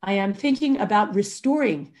 I am thinking about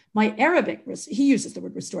restoring my Arabic, he uses the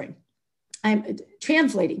word restoring. I'm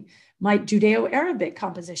translating my Judeo-Arabic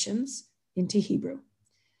compositions into Hebrew.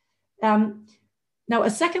 Now, a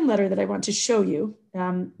second letter that I want to show you,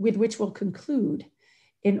 with which we'll conclude,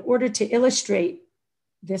 in order to illustrate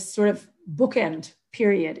this sort of bookend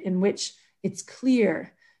period in which it's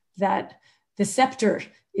clear that the scepter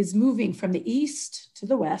is moving from the east to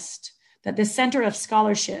the west, that the center of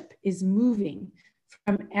scholarship is moving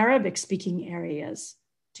from Arabic-speaking areas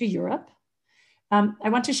to Europe. I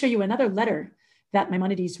want to show you another letter that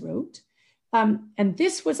Maimonides wrote. And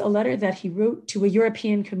this was a letter that he wrote to a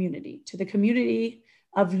European community, to the community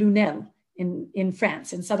of Lunel in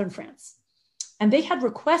France, in southern France. And they had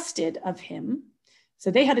requested of him, so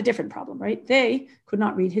they had a different problem, right? They could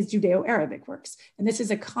not read his Judeo-Arabic works. And this is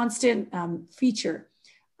a constant feature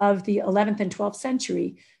of the 11th and 12th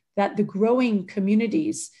century, that the growing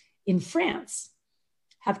communities in France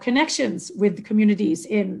have connections with the communities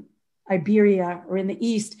in Iberia or in the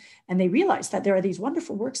East, and they realize that there are these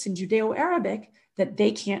wonderful works in Judeo-Arabic that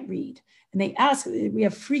they can't read. And they ask, we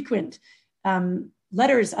have frequent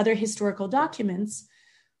letters, other historical documents,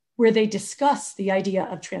 where they discuss the idea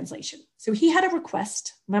of translation. So he had a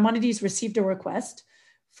request, Maimonides received a request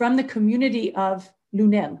from the community of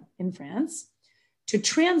Lunel in France to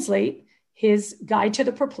translate his Guide to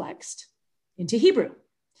the Perplexed into Hebrew.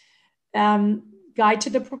 Guide to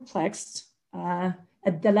the Perplexed,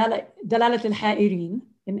 Dalalat al-Ha'irin,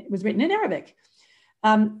 it was written in Arabic.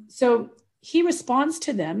 So he responds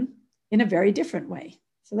to them in a very different way.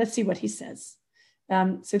 So let's see what he says.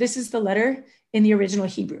 So this is the letter in the original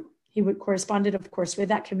Hebrew. He would corresponded, of course, with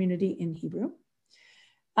that community in Hebrew.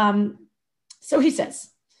 So he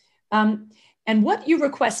says, and what you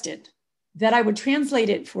requested, that I would translate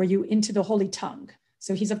it for you into the Holy Tongue.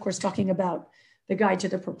 So he's, of course, talking about the Guide to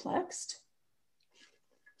the Perplexed.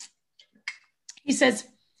 He says,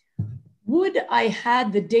 would I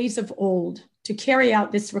had the days of old to carry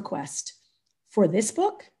out this request for this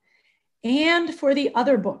book and for the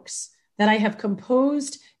other books that I have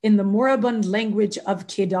composed in the moribund language of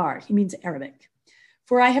Kedar. He means Arabic.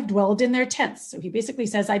 For I have dwelled in their tents. So he basically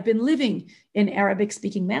says, I've been living in Arabic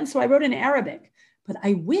speaking land, so I wrote in Arabic, but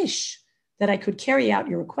I wish that I could carry out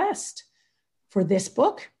your request for this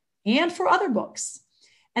book and for other books.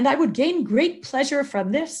 And I would gain great pleasure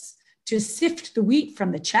from this, to sift the wheat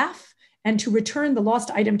from the chaff and to return the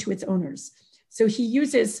lost item to its owners. So he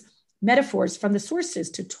uses metaphors from the sources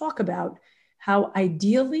to talk about how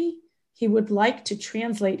ideally he would like to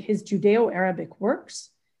translate his Judeo-Arabic works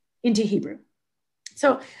into Hebrew.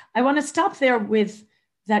 So I want to stop there with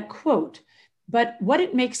that quote. But what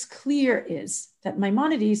it makes clear is that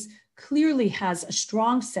Maimonides clearly has a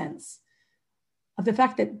strong sense of the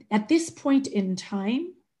fact that at this point in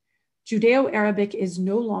time, Judeo-Arabic is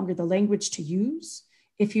no longer the language to use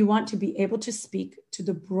if you want to be able to speak to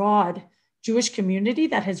the broad Jewish community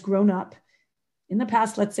that has grown up in the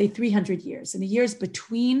past, let's say 300 years, in the years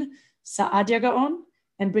between Saadia Gaon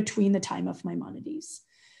and between the time of Maimonides.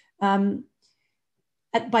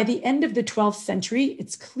 By the end of the 12th century,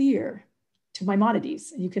 it's clear to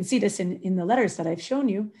Maimonides, and you can see this in the letters that I've shown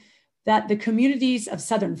you, that the communities of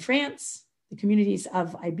southern France, the communities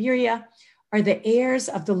of Iberia, are the heirs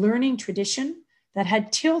of the learning tradition that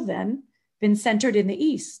had till then been centered in the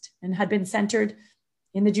East and had been centered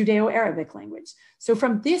in the Judeo-Arabic language. So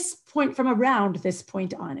from this point, from around this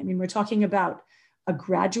point on, I mean, we're talking about a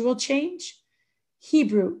gradual change.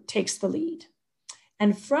 Hebrew takes the lead.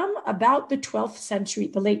 And from about the 12th century,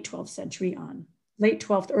 the late 12th century on, late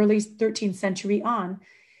 12th, early 13th century on,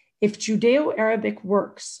 if Judeo-Arabic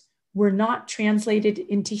works were not translated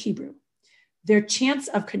into Hebrew, their chance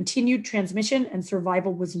of continued transmission and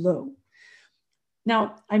survival was low.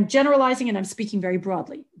 Now, I'm generalizing and I'm speaking very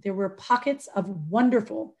broadly. There were pockets of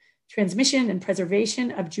wonderful transmission and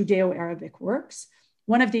preservation of Judeo-Arabic works.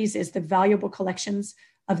 One of these is the valuable collections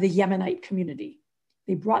of the Yemenite community.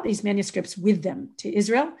 They brought these manuscripts with them to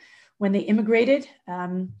Israel when they immigrated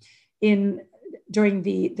during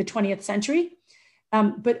the 20th century.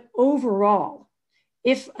 But overall,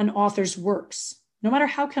 if an author's works, no matter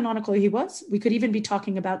how canonical he was, we could even be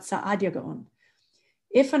talking about Saadia Gaon.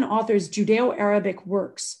 If an author's Judeo-Arabic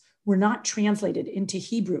works were not translated into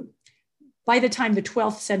Hebrew by the time the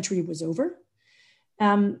 12th century was over,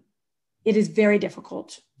 it is very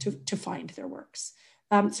difficult to find their works.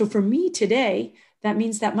 So for me today, that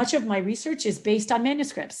means that much of my research is based on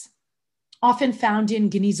manuscripts, often found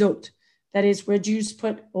in Genizot, that is where Jews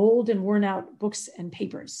put old and worn out books and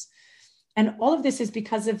papers. And all of this is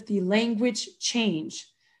because of the language change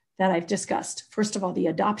that I've discussed. First of all, the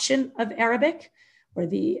adoption of Arabic, or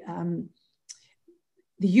the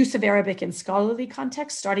use of Arabic in scholarly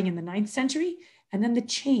context starting in the 9th century, and then the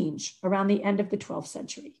change around the end of the 12th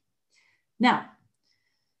century. Now,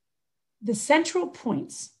 the central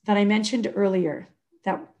points that I mentioned earlier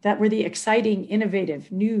that were the exciting,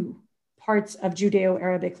 innovative, new parts of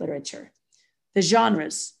Judeo-Arabic literature, the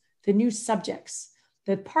genres, the new subjects,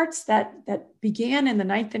 the parts that began in the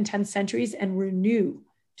 9th and 10th centuries and were new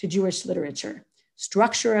to Jewish literature,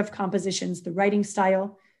 structure of compositions, the writing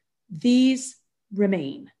style, these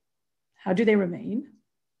remain. How do they remain?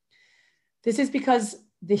 This is because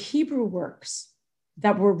the Hebrew works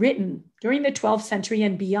that were written during the 12th century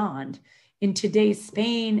and beyond in today's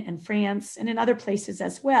Spain and France and in other places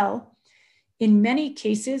as well, in many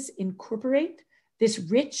cases incorporate this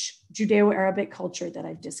rich Judeo-Arabic culture that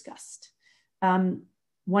I've discussed.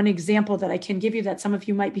 One example that I can give you that some of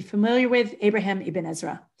you might be familiar with, Abraham ibn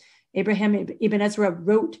Ezra. Abraham ibn Ezra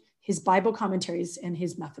wrote his Bible commentaries and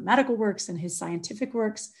his mathematical works and his scientific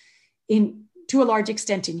works to a large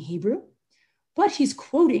extent in Hebrew, but he's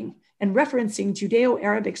quoting and referencing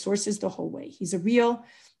Judeo-Arabic sources the whole way. He's a real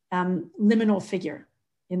liminal figure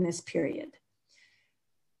in this period.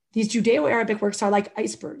 These Judeo-Arabic works are like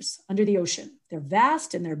icebergs under the ocean. They're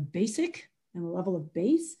vast and they're basic in the level of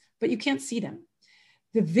base, but you can't see them.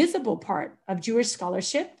 The visible part of Jewish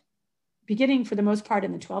scholarship, beginning for the most part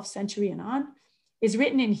in the 12th century and on, is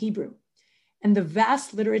written in Hebrew. And the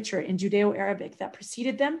vast literature in Judeo-Arabic that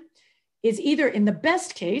preceded them is either in the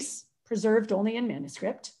best case, preserved only in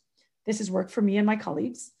manuscript. This is work for me and my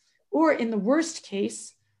colleagues, or in the worst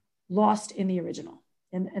case, lost in the original.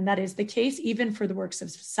 And that is the case even for the works of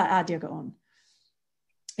Saadia Gaon.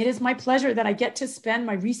 It is my pleasure that I get to spend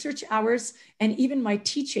my research hours and even my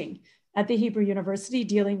teaching at the Hebrew University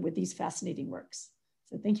dealing with these fascinating works.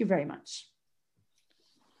 So thank you very much.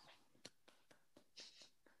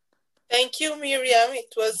 Thank you, Miriam.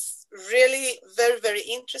 It was really very, very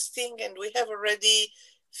interesting. And we have already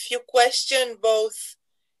few questions, both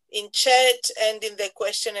in chat and in the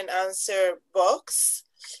question and answer box.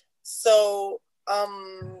 So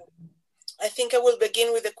I think I will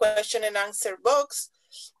begin with the question and answer box.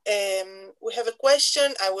 We have a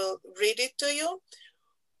question. I will read it to you.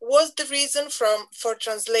 Was the reason for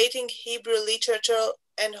translating Hebrew literature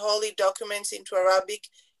and holy documents into Arabic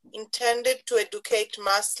intended to educate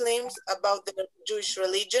Muslims about the Jewish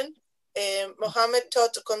religion? Muhammad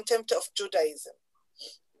taught a contempt of Judaism.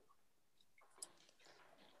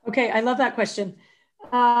 Okay, I love that question.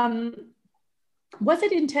 Was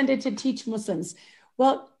it intended to teach Muslims?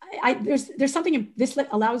 Well, there's something, this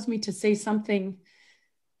allows me to say something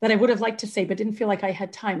that I would have liked to say, but didn't feel like I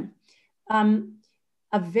had time.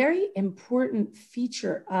 A very important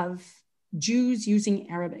feature of Jews using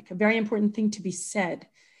Arabic, a very important thing to be said,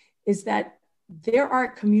 is that there are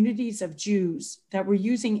communities of Jews that were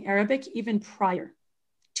using Arabic even prior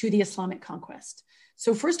to the Islamic conquest.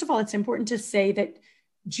 So first of all, it's important to say that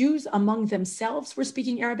Jews among themselves were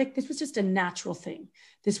speaking Arabic. This was just a natural thing.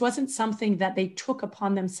 This wasn't something that they took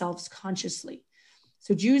upon themselves consciously.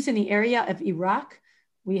 So Jews in the area of Iraq,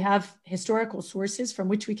 we have historical sources from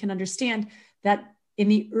which we can understand that in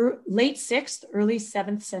the late 6th, early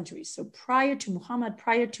 7th centuries, so prior to Muhammad,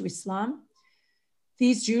 prior to Islam,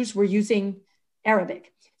 these Jews were using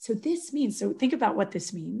Arabic. So this means, so think about what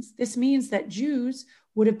this means. This means that Jews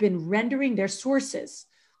would have been rendering their sources,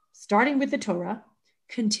 starting with the Torah,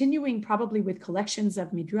 continuing probably with collections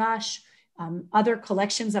of Midrash, other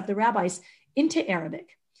collections of the rabbis, into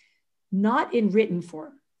Arabic, not in written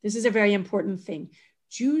form. This is a very important thing.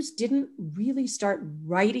 Jews didn't really start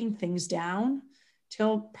writing things down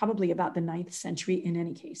till probably about the 9th century in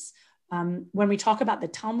any case. When we talk about the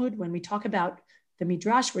Talmud, when we talk about the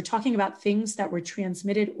Midrash, we're talking about things that were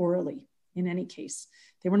transmitted orally in any case.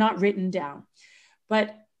 They were not written down.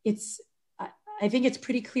 But I think it's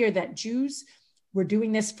pretty clear that Jews were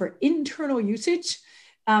doing this for internal usage.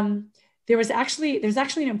 There's actually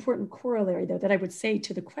an important corollary, though, that I would say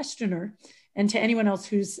to the questioner and to anyone else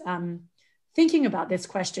who's thinking about this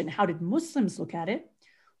question, how did Muslims look at it?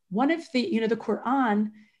 One of the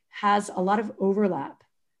Quran has a lot of overlap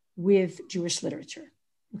with Jewish literature.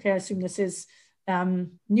 Okay, I assume this is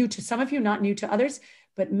new to some of you, not new to others,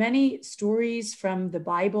 but many stories from the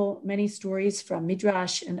Bible, many stories from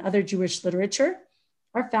Midrash and other Jewish literature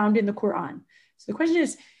are found in the Quran. So the question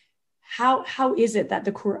is, how is it that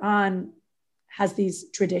the Quran has these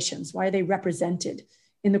traditions? Why are they represented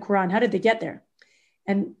in the Quran? How did they get there?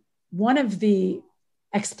 And one of the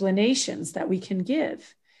explanations that we can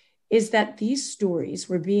give is that these stories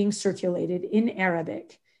were being circulated in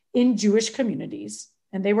Arabic in Jewish communities,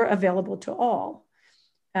 and they were available to all.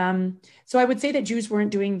 So I would say that Jews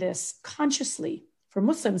weren't doing this consciously for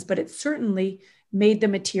Muslims, but it certainly made the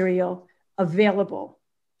material available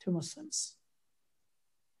to Muslims.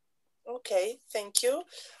 Okay, thank you.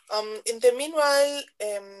 In the meanwhile,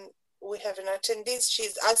 we have an attendee.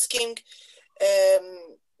 She's asking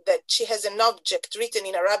that she has an object written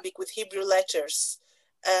in Arabic with Hebrew letters,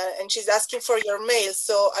 and she's asking for your mail.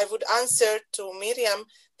 So I would answer to Miriam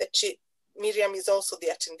that Miriam is also the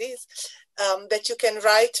attendee, that you can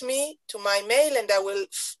write me to my mail, and I will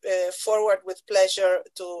forward with pleasure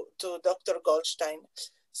to Dr. Goldstein.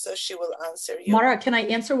 So she will answer you. Mara, can I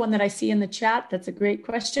answer one that I see in the chat? That's a great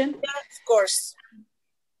question. Yeah, of course.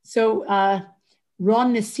 So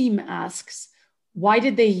Ron Nassim asks, why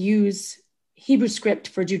did they use Hebrew script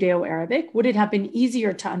for Judeo-Arabic? Would it have been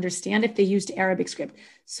easier to understand if they used Arabic script?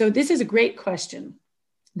 So this is a great question.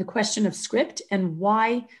 The question of script and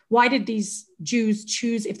why did these Jews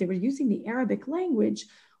choose, if they were using the Arabic language,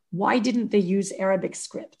 why didn't they use Arabic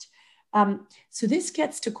script? So this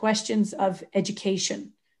gets to questions of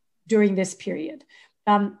education during this period.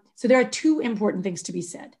 So there are two important things to be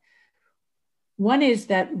said. One is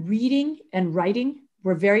that reading and writing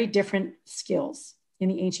were very different skills in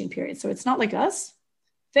the ancient period. So it's not like us.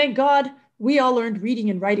 Thank God we all learned reading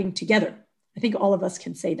and writing together. I think all of us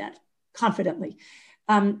can say that confidently.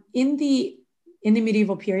 In the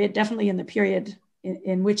medieval period, definitely in the period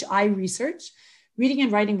in which I research, reading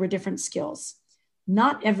and writing were different skills.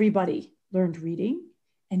 Not everybody learned reading,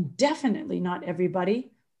 and definitely not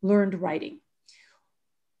everybody learned writing.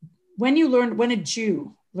 When a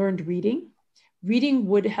Jew learned reading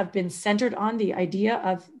would have been centered on the idea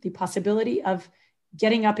of the possibility of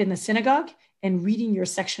getting up in the synagogue and reading your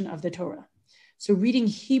section of the Torah. So reading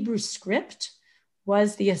Hebrew script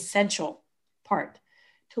was the essential part.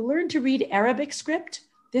 To learn to read Arabic script,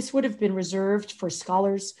 this would have been reserved for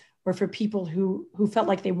scholars or for people who felt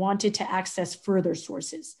like they wanted to access further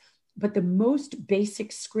sources. But the most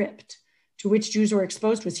basic script to which Jews were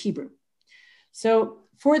exposed was Hebrew. So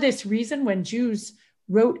for this reason, when Jews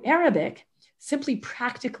wrote Arabic, simply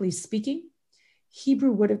practically speaking,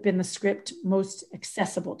 Hebrew would have been the script most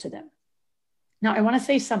accessible to them. Now, I want to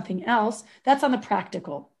say something else. That's from the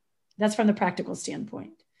practical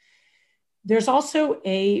standpoint. There's also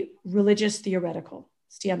a religious theoretical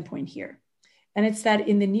standpoint here. And it's that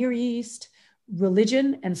in the Near East,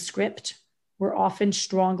 religion and script were often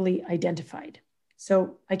strongly identified.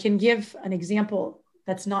 So I can give an example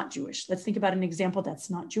that's not Jewish. Let's think about an example that's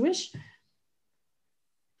not Jewish.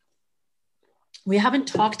 We haven't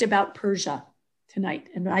talked about Persia tonight,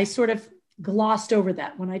 and I sort of glossed over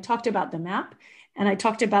that when I talked about the map and I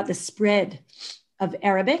talked about the spread of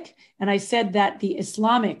Arabic. And I said that the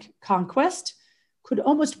Islamic conquest could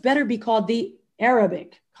almost better be called the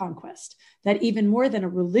Arabic conquest, that even more than a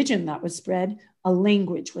religion that was spread, a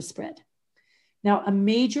language was spread. Now, a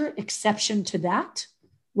major exception to that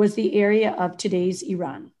was the area of today's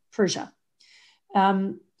Iran, Persia.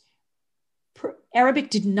 Arabic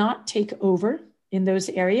did not take over in those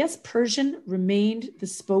areas. Persian remained the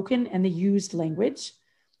spoken and the used language.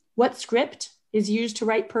 What script is used to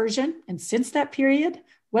write Persian? And since that period,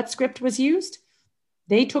 what script was used?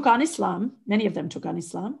 They took on Islam, many of them took on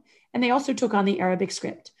Islam, and they also took on the Arabic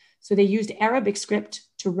script. So they used Arabic script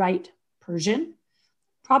to write Persian,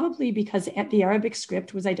 probably because the Arabic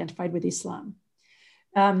script was identified with Islam.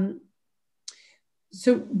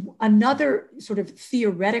 So another sort of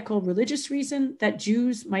theoretical religious reason that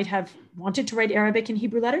Jews might have wanted to write Arabic and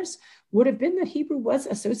Hebrew letters would have been that Hebrew was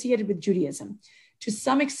associated with Judaism. To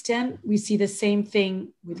some extent, we see the same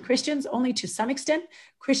thing with Christians, only to some extent.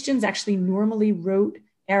 Christians actually normally wrote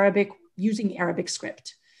Arabic using Arabic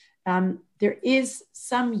script. There is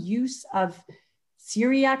some use of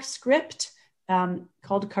Syriac script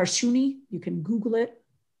called Karshuni. You can Google it,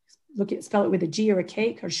 spell it with a G or a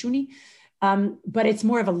K, Karshuni. But it's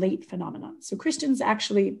more of a late phenomenon. So Christians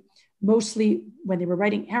actually mostly, when they were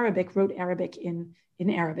writing Arabic, wrote Arabic in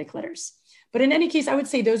Arabic letters. But in any case, I would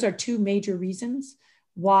say those are two major reasons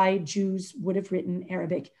why Jews would have written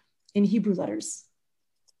Arabic in Hebrew letters.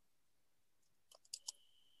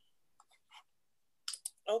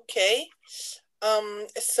 Okay.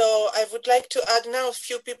 So I would like to add now, a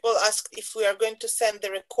few people asked if we are going to send the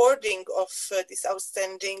recording of this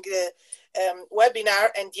outstanding webinar,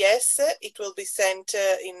 and yes, it will be sent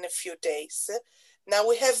in a few days. Now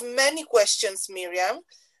we have many questions, Miriam.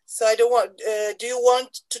 So I don't want, do you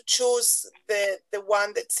want to choose the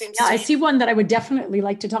one that seems I see one that I would definitely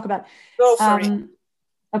like to talk about. Go for it.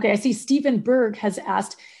 Okay, I see Stephen Berg has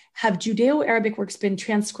asked, have Judeo-Arabic works been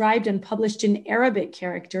transcribed and published in Arabic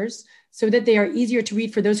characters so that they are easier to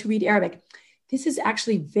read for those who read Arabic? This is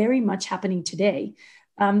actually very much happening today.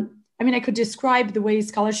 I could describe the way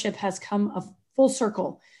scholarship has come a full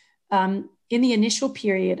circle. In the initial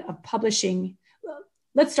period of publishing,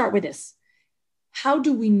 let's start with this. How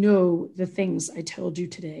do we know the things I told you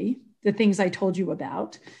today, the things I told you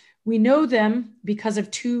about? We know them because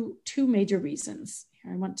of two major reasons.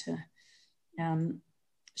 Here, I want to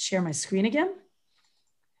share my screen again.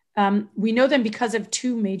 We know them because of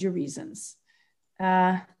two major reasons.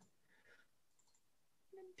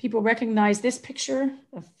 People recognize this picture,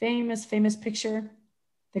 a famous picture,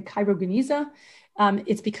 the Cairo Geniza.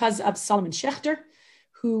 It's because of Solomon Schechter,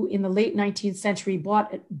 who in the late 19th century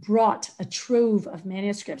brought a trove of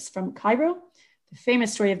manuscripts from Cairo, the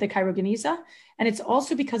famous story of the Cairo Geniza. And it's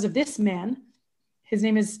also because of this man. His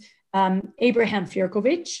name is Abraham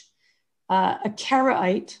Firkovich, a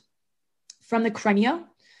Karaite from the Crimea,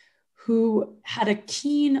 who had a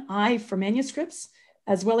keen eye for manuscripts,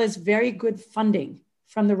 as well as very good funding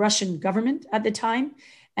from the Russian government at the time,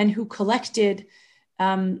 and who collected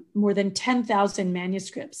more than 10,000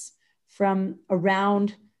 manuscripts from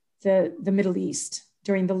around the Middle East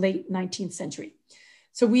during the late 19th century.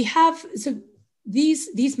 So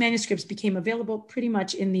these manuscripts became available pretty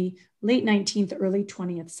much in the late 19th, early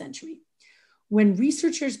 20th century. When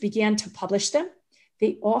researchers began to publish them,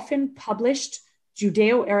 they often published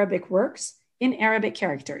Judeo-Arabic works in Arabic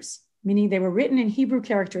characters, meaning they were written in Hebrew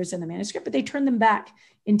characters in the manuscript, but they turned them back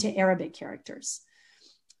into Arabic characters.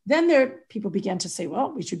 Then people began to say,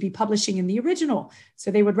 well, we should be publishing in the original. So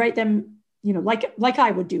they would write them, like I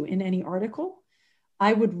would do in any article.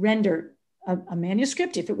 I would render a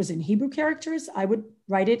manuscript. If it was in Hebrew characters, I would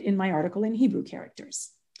write it in my article in Hebrew characters.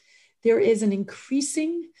 There is an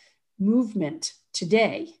increasing movement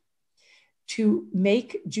today to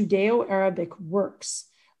make Judeo-Arabic works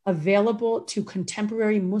available to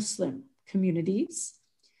contemporary Muslim communities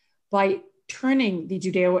by turning the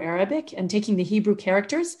Judeo-Arabic and taking the Hebrew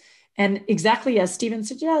characters, and exactly as Stephen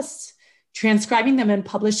suggests, transcribing them and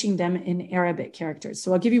publishing them in Arabic characters.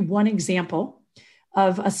 So I'll give you one example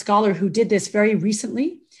of a scholar who did this very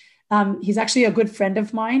recently. He's actually a good friend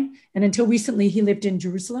of mine, and until recently he lived in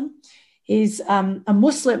Jerusalem. He's a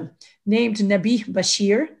Muslim named Nabi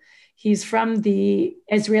Bashir. He's from the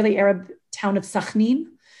Israeli Arab town of Sakhnin,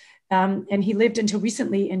 and he lived until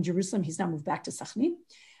recently in Jerusalem. He's now moved back to Sakhnin.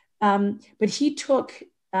 But he took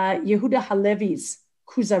Yehuda Halevi's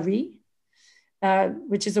Kuzari,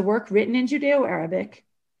 which is a work written in Judeo-Arabic,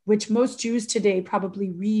 which most Jews today probably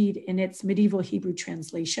read in its medieval Hebrew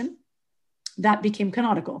translation. That became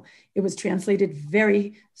canonical. It was translated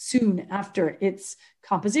very soon after its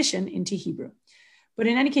composition into Hebrew. But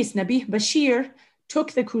in any case, Nabi Bashir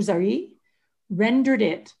took the Kuzari, rendered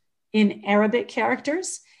it in Arabic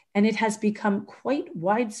characters, and it has become quite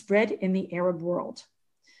widespread in the Arab world,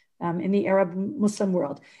 in the Arab Muslim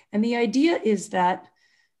world. And the idea is that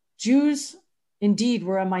Jews indeed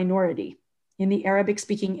were a minority in the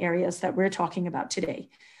Arabic-speaking areas that we're talking about today.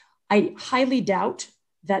 I highly doubt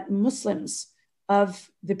that Muslims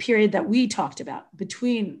of the period that we talked about,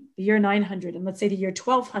 between the year 900 and let's say the year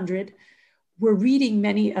 1200, were reading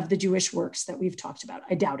many of the Jewish works that we've talked about.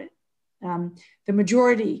 I doubt it. The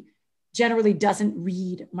majority generally doesn't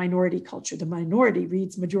read minority culture. The minority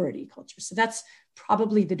reads majority culture. So that's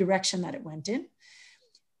probably the direction that it went in.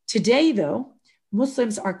 Today, though,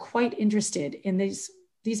 Muslims are quite interested in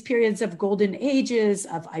these periods of golden ages,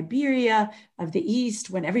 of Iberia, of the East,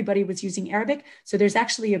 when everybody was using Arabic. So there's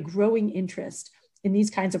actually a growing interest in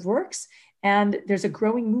these kinds of works. And there's a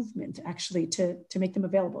growing movement actually to make them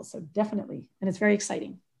available. So definitely, and it's very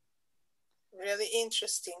exciting. Really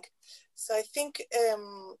interesting. So I think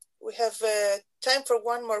we have time for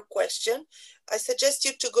one more question. I suggest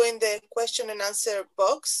you to go in the question and answer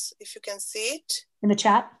box, if you can see it. In the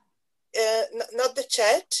chat? Not the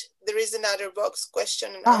chat. There is another box,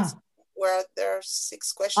 question and answer, where there are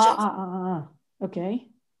 6 questions. Okay.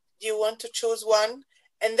 Do you want to choose one?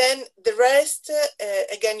 And then the rest,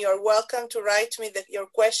 again, you're welcome to write me your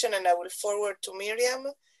question and I will forward to Miriam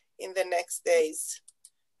in the next days.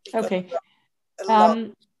 Okay.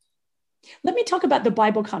 Let me talk about the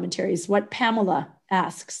Bible commentaries, what Pamela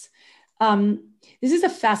asks. This is a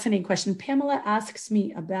fascinating question. Pamela asks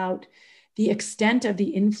me about the extent of the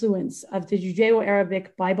influence of the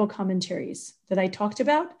Judeo-Arabic Bible commentaries that I talked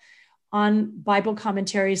about on Bible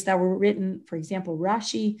commentaries that were written, for example,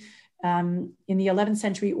 Rashi, in the 11th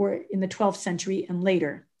century or in the 12th century and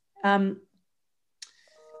later. And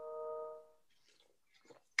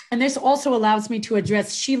this also allows me to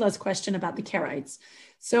address Sheila's question about the Karaites.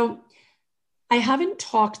 So I haven't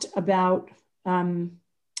talked about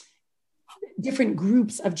different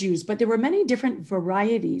groups of Jews, but there were many different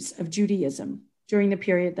varieties of Judaism during the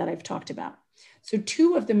period that I've talked about. So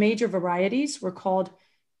 2 of the major varieties were called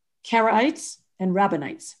Karaites and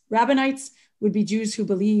Rabbinites. Rabbinites would be Jews who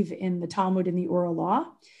believe in the Talmud and the oral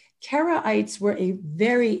law. Karaites were a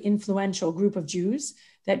very influential group of Jews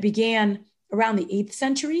that began around the 8th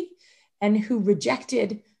century and who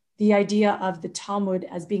rejected the idea of the Talmud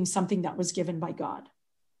as being something that was given by God.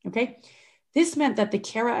 Okay? This meant that the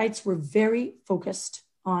Karaites were very focused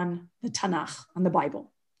on the Tanakh, on the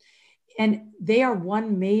Bible. And they are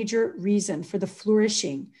one major reason for the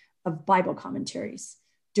flourishing of Bible commentaries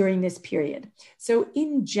during this period. So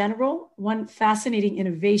in general, one fascinating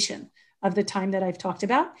innovation of the time that I've talked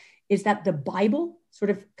about is that the Bible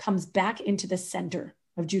sort of comes back into the center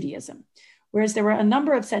of Judaism. Whereas there were a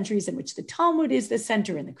number of centuries in which the Talmud is the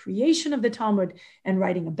center and the creation of the Talmud and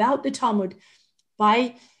writing about the Talmud.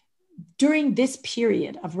 During this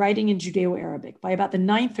period of writing in Judeo-Arabic, by about the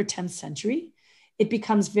 9th or 10th century, it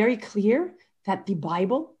becomes very clear that the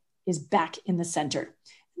Bible is back in the center.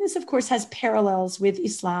 And this, of course, has parallels with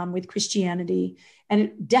Islam, with Christianity, and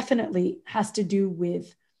it definitely has to do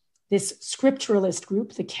with this scripturalist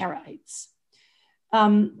group, the Karaites.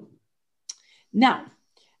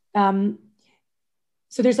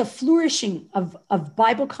 So there's a flourishing of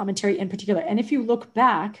Bible commentary in particular. And if you look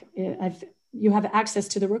back, you have access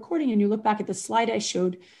to the recording and you look back at the slide I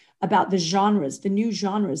showed about the genres, the new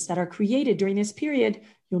genres that are created during this period,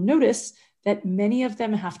 you'll notice that many of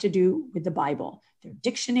them have to do with the Bible. They're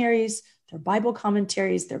dictionaries, they're Bible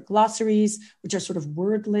commentaries, they're glossaries, which are sort of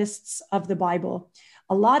word lists of the Bible.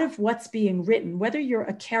 A lot of what's being written, whether you're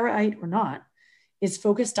a Karaite or not, is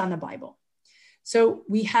focused on the Bible. So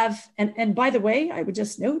we have, and by the way, I would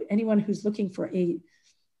just note, anyone who's looking for a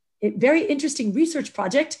very interesting research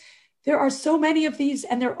project, there are so many of these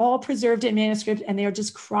and they're all preserved in manuscript and they are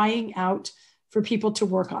just crying out for people to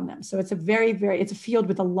work on them. So it's it's a field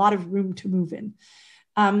with a lot of room to move in.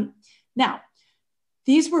 Now,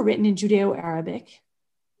 these were written in Judeo-Arabic,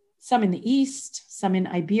 some in the East, some in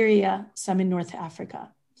Iberia, some in North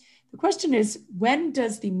Africa. The question is, when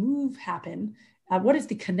does the move happen? What is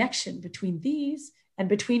the connection between these and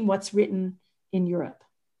between what's written in Europe?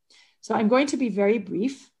 So I'm going to be very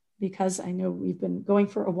brief because I know we've been going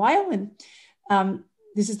for a while and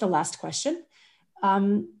this is the last question.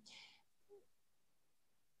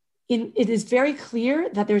 It is very clear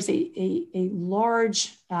that there's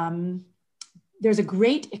there's a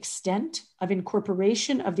great extent of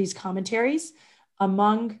incorporation of these commentaries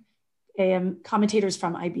among commentators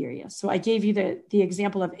from Iberia. So I gave you the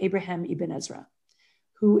example of Abraham ibn Ezra,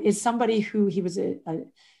 who is somebody who he was a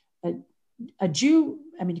a Jew,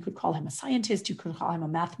 I mean, you could call him a scientist, you could call him a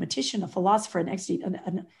mathematician, a philosopher, an exegete,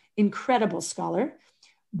 an incredible scholar,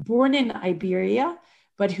 born in Iberia,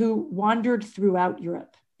 but who wandered throughout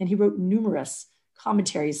Europe. And he wrote numerous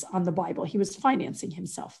commentaries on the Bible. He was financing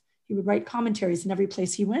himself. He would write commentaries in every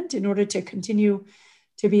place he went in order to continue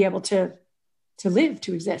to be able to live,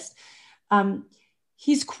 to exist.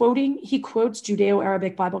 He quotes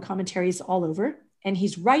Judeo-Arabic Bible commentaries all over, and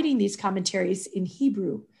he's writing these commentaries in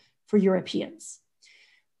Hebrew for Europeans.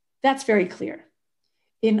 That's very clear.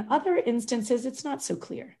 In other instances, it's not so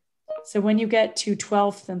clear. So when you get to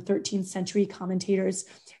 12th and 13th century commentators,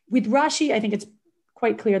 with Rashi, I think it's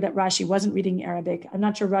quite clear that Rashi wasn't reading Arabic. I'm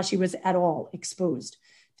not sure Rashi was at all exposed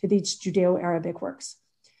to these Judeo-Arabic works.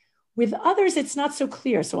 With others, it's not so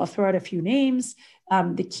clear. So I'll throw out a few names.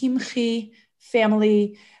 The Kimchi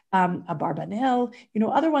family, Abarbanel,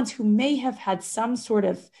 other ones who may have had some sort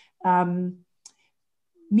of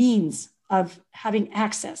means of having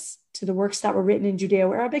access to the works that were written in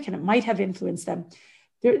Judeo-Arabic, and it might have influenced them.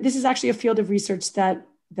 This is actually a field of research that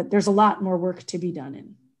there's a lot more work to be done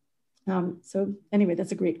in. So anyway,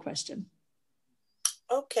 that's a great question.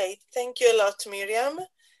 Okay, thank you a lot, Miriam.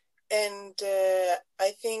 And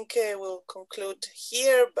I think we'll conclude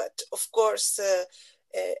here, but of course,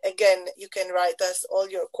 again, you can write us all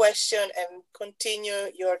your questions and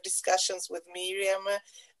continue your discussions with Miriam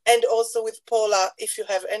and also with Paula, if you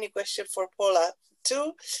have any question for Paula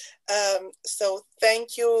too. So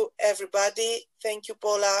thank you, everybody. Thank you,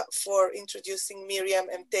 Paula, for introducing Miriam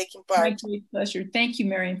and taking part. My great pleasure. Thank you,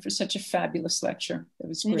 Miriam, for such a fabulous lecture. It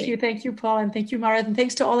was great. Thank you, Paula, and thank you, Mara, and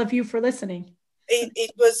thanks to all of you for listening.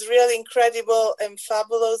 It was really incredible and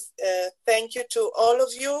fabulous. Thank you to all of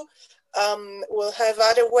you. We'll have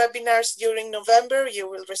other webinars during November. You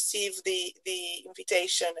will receive the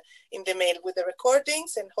invitation in the mail with the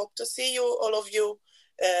recordings, and hope to see you, all of you,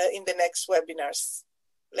 in the next webinars.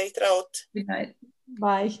 Later out. Good night.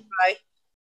 Bye. Bye.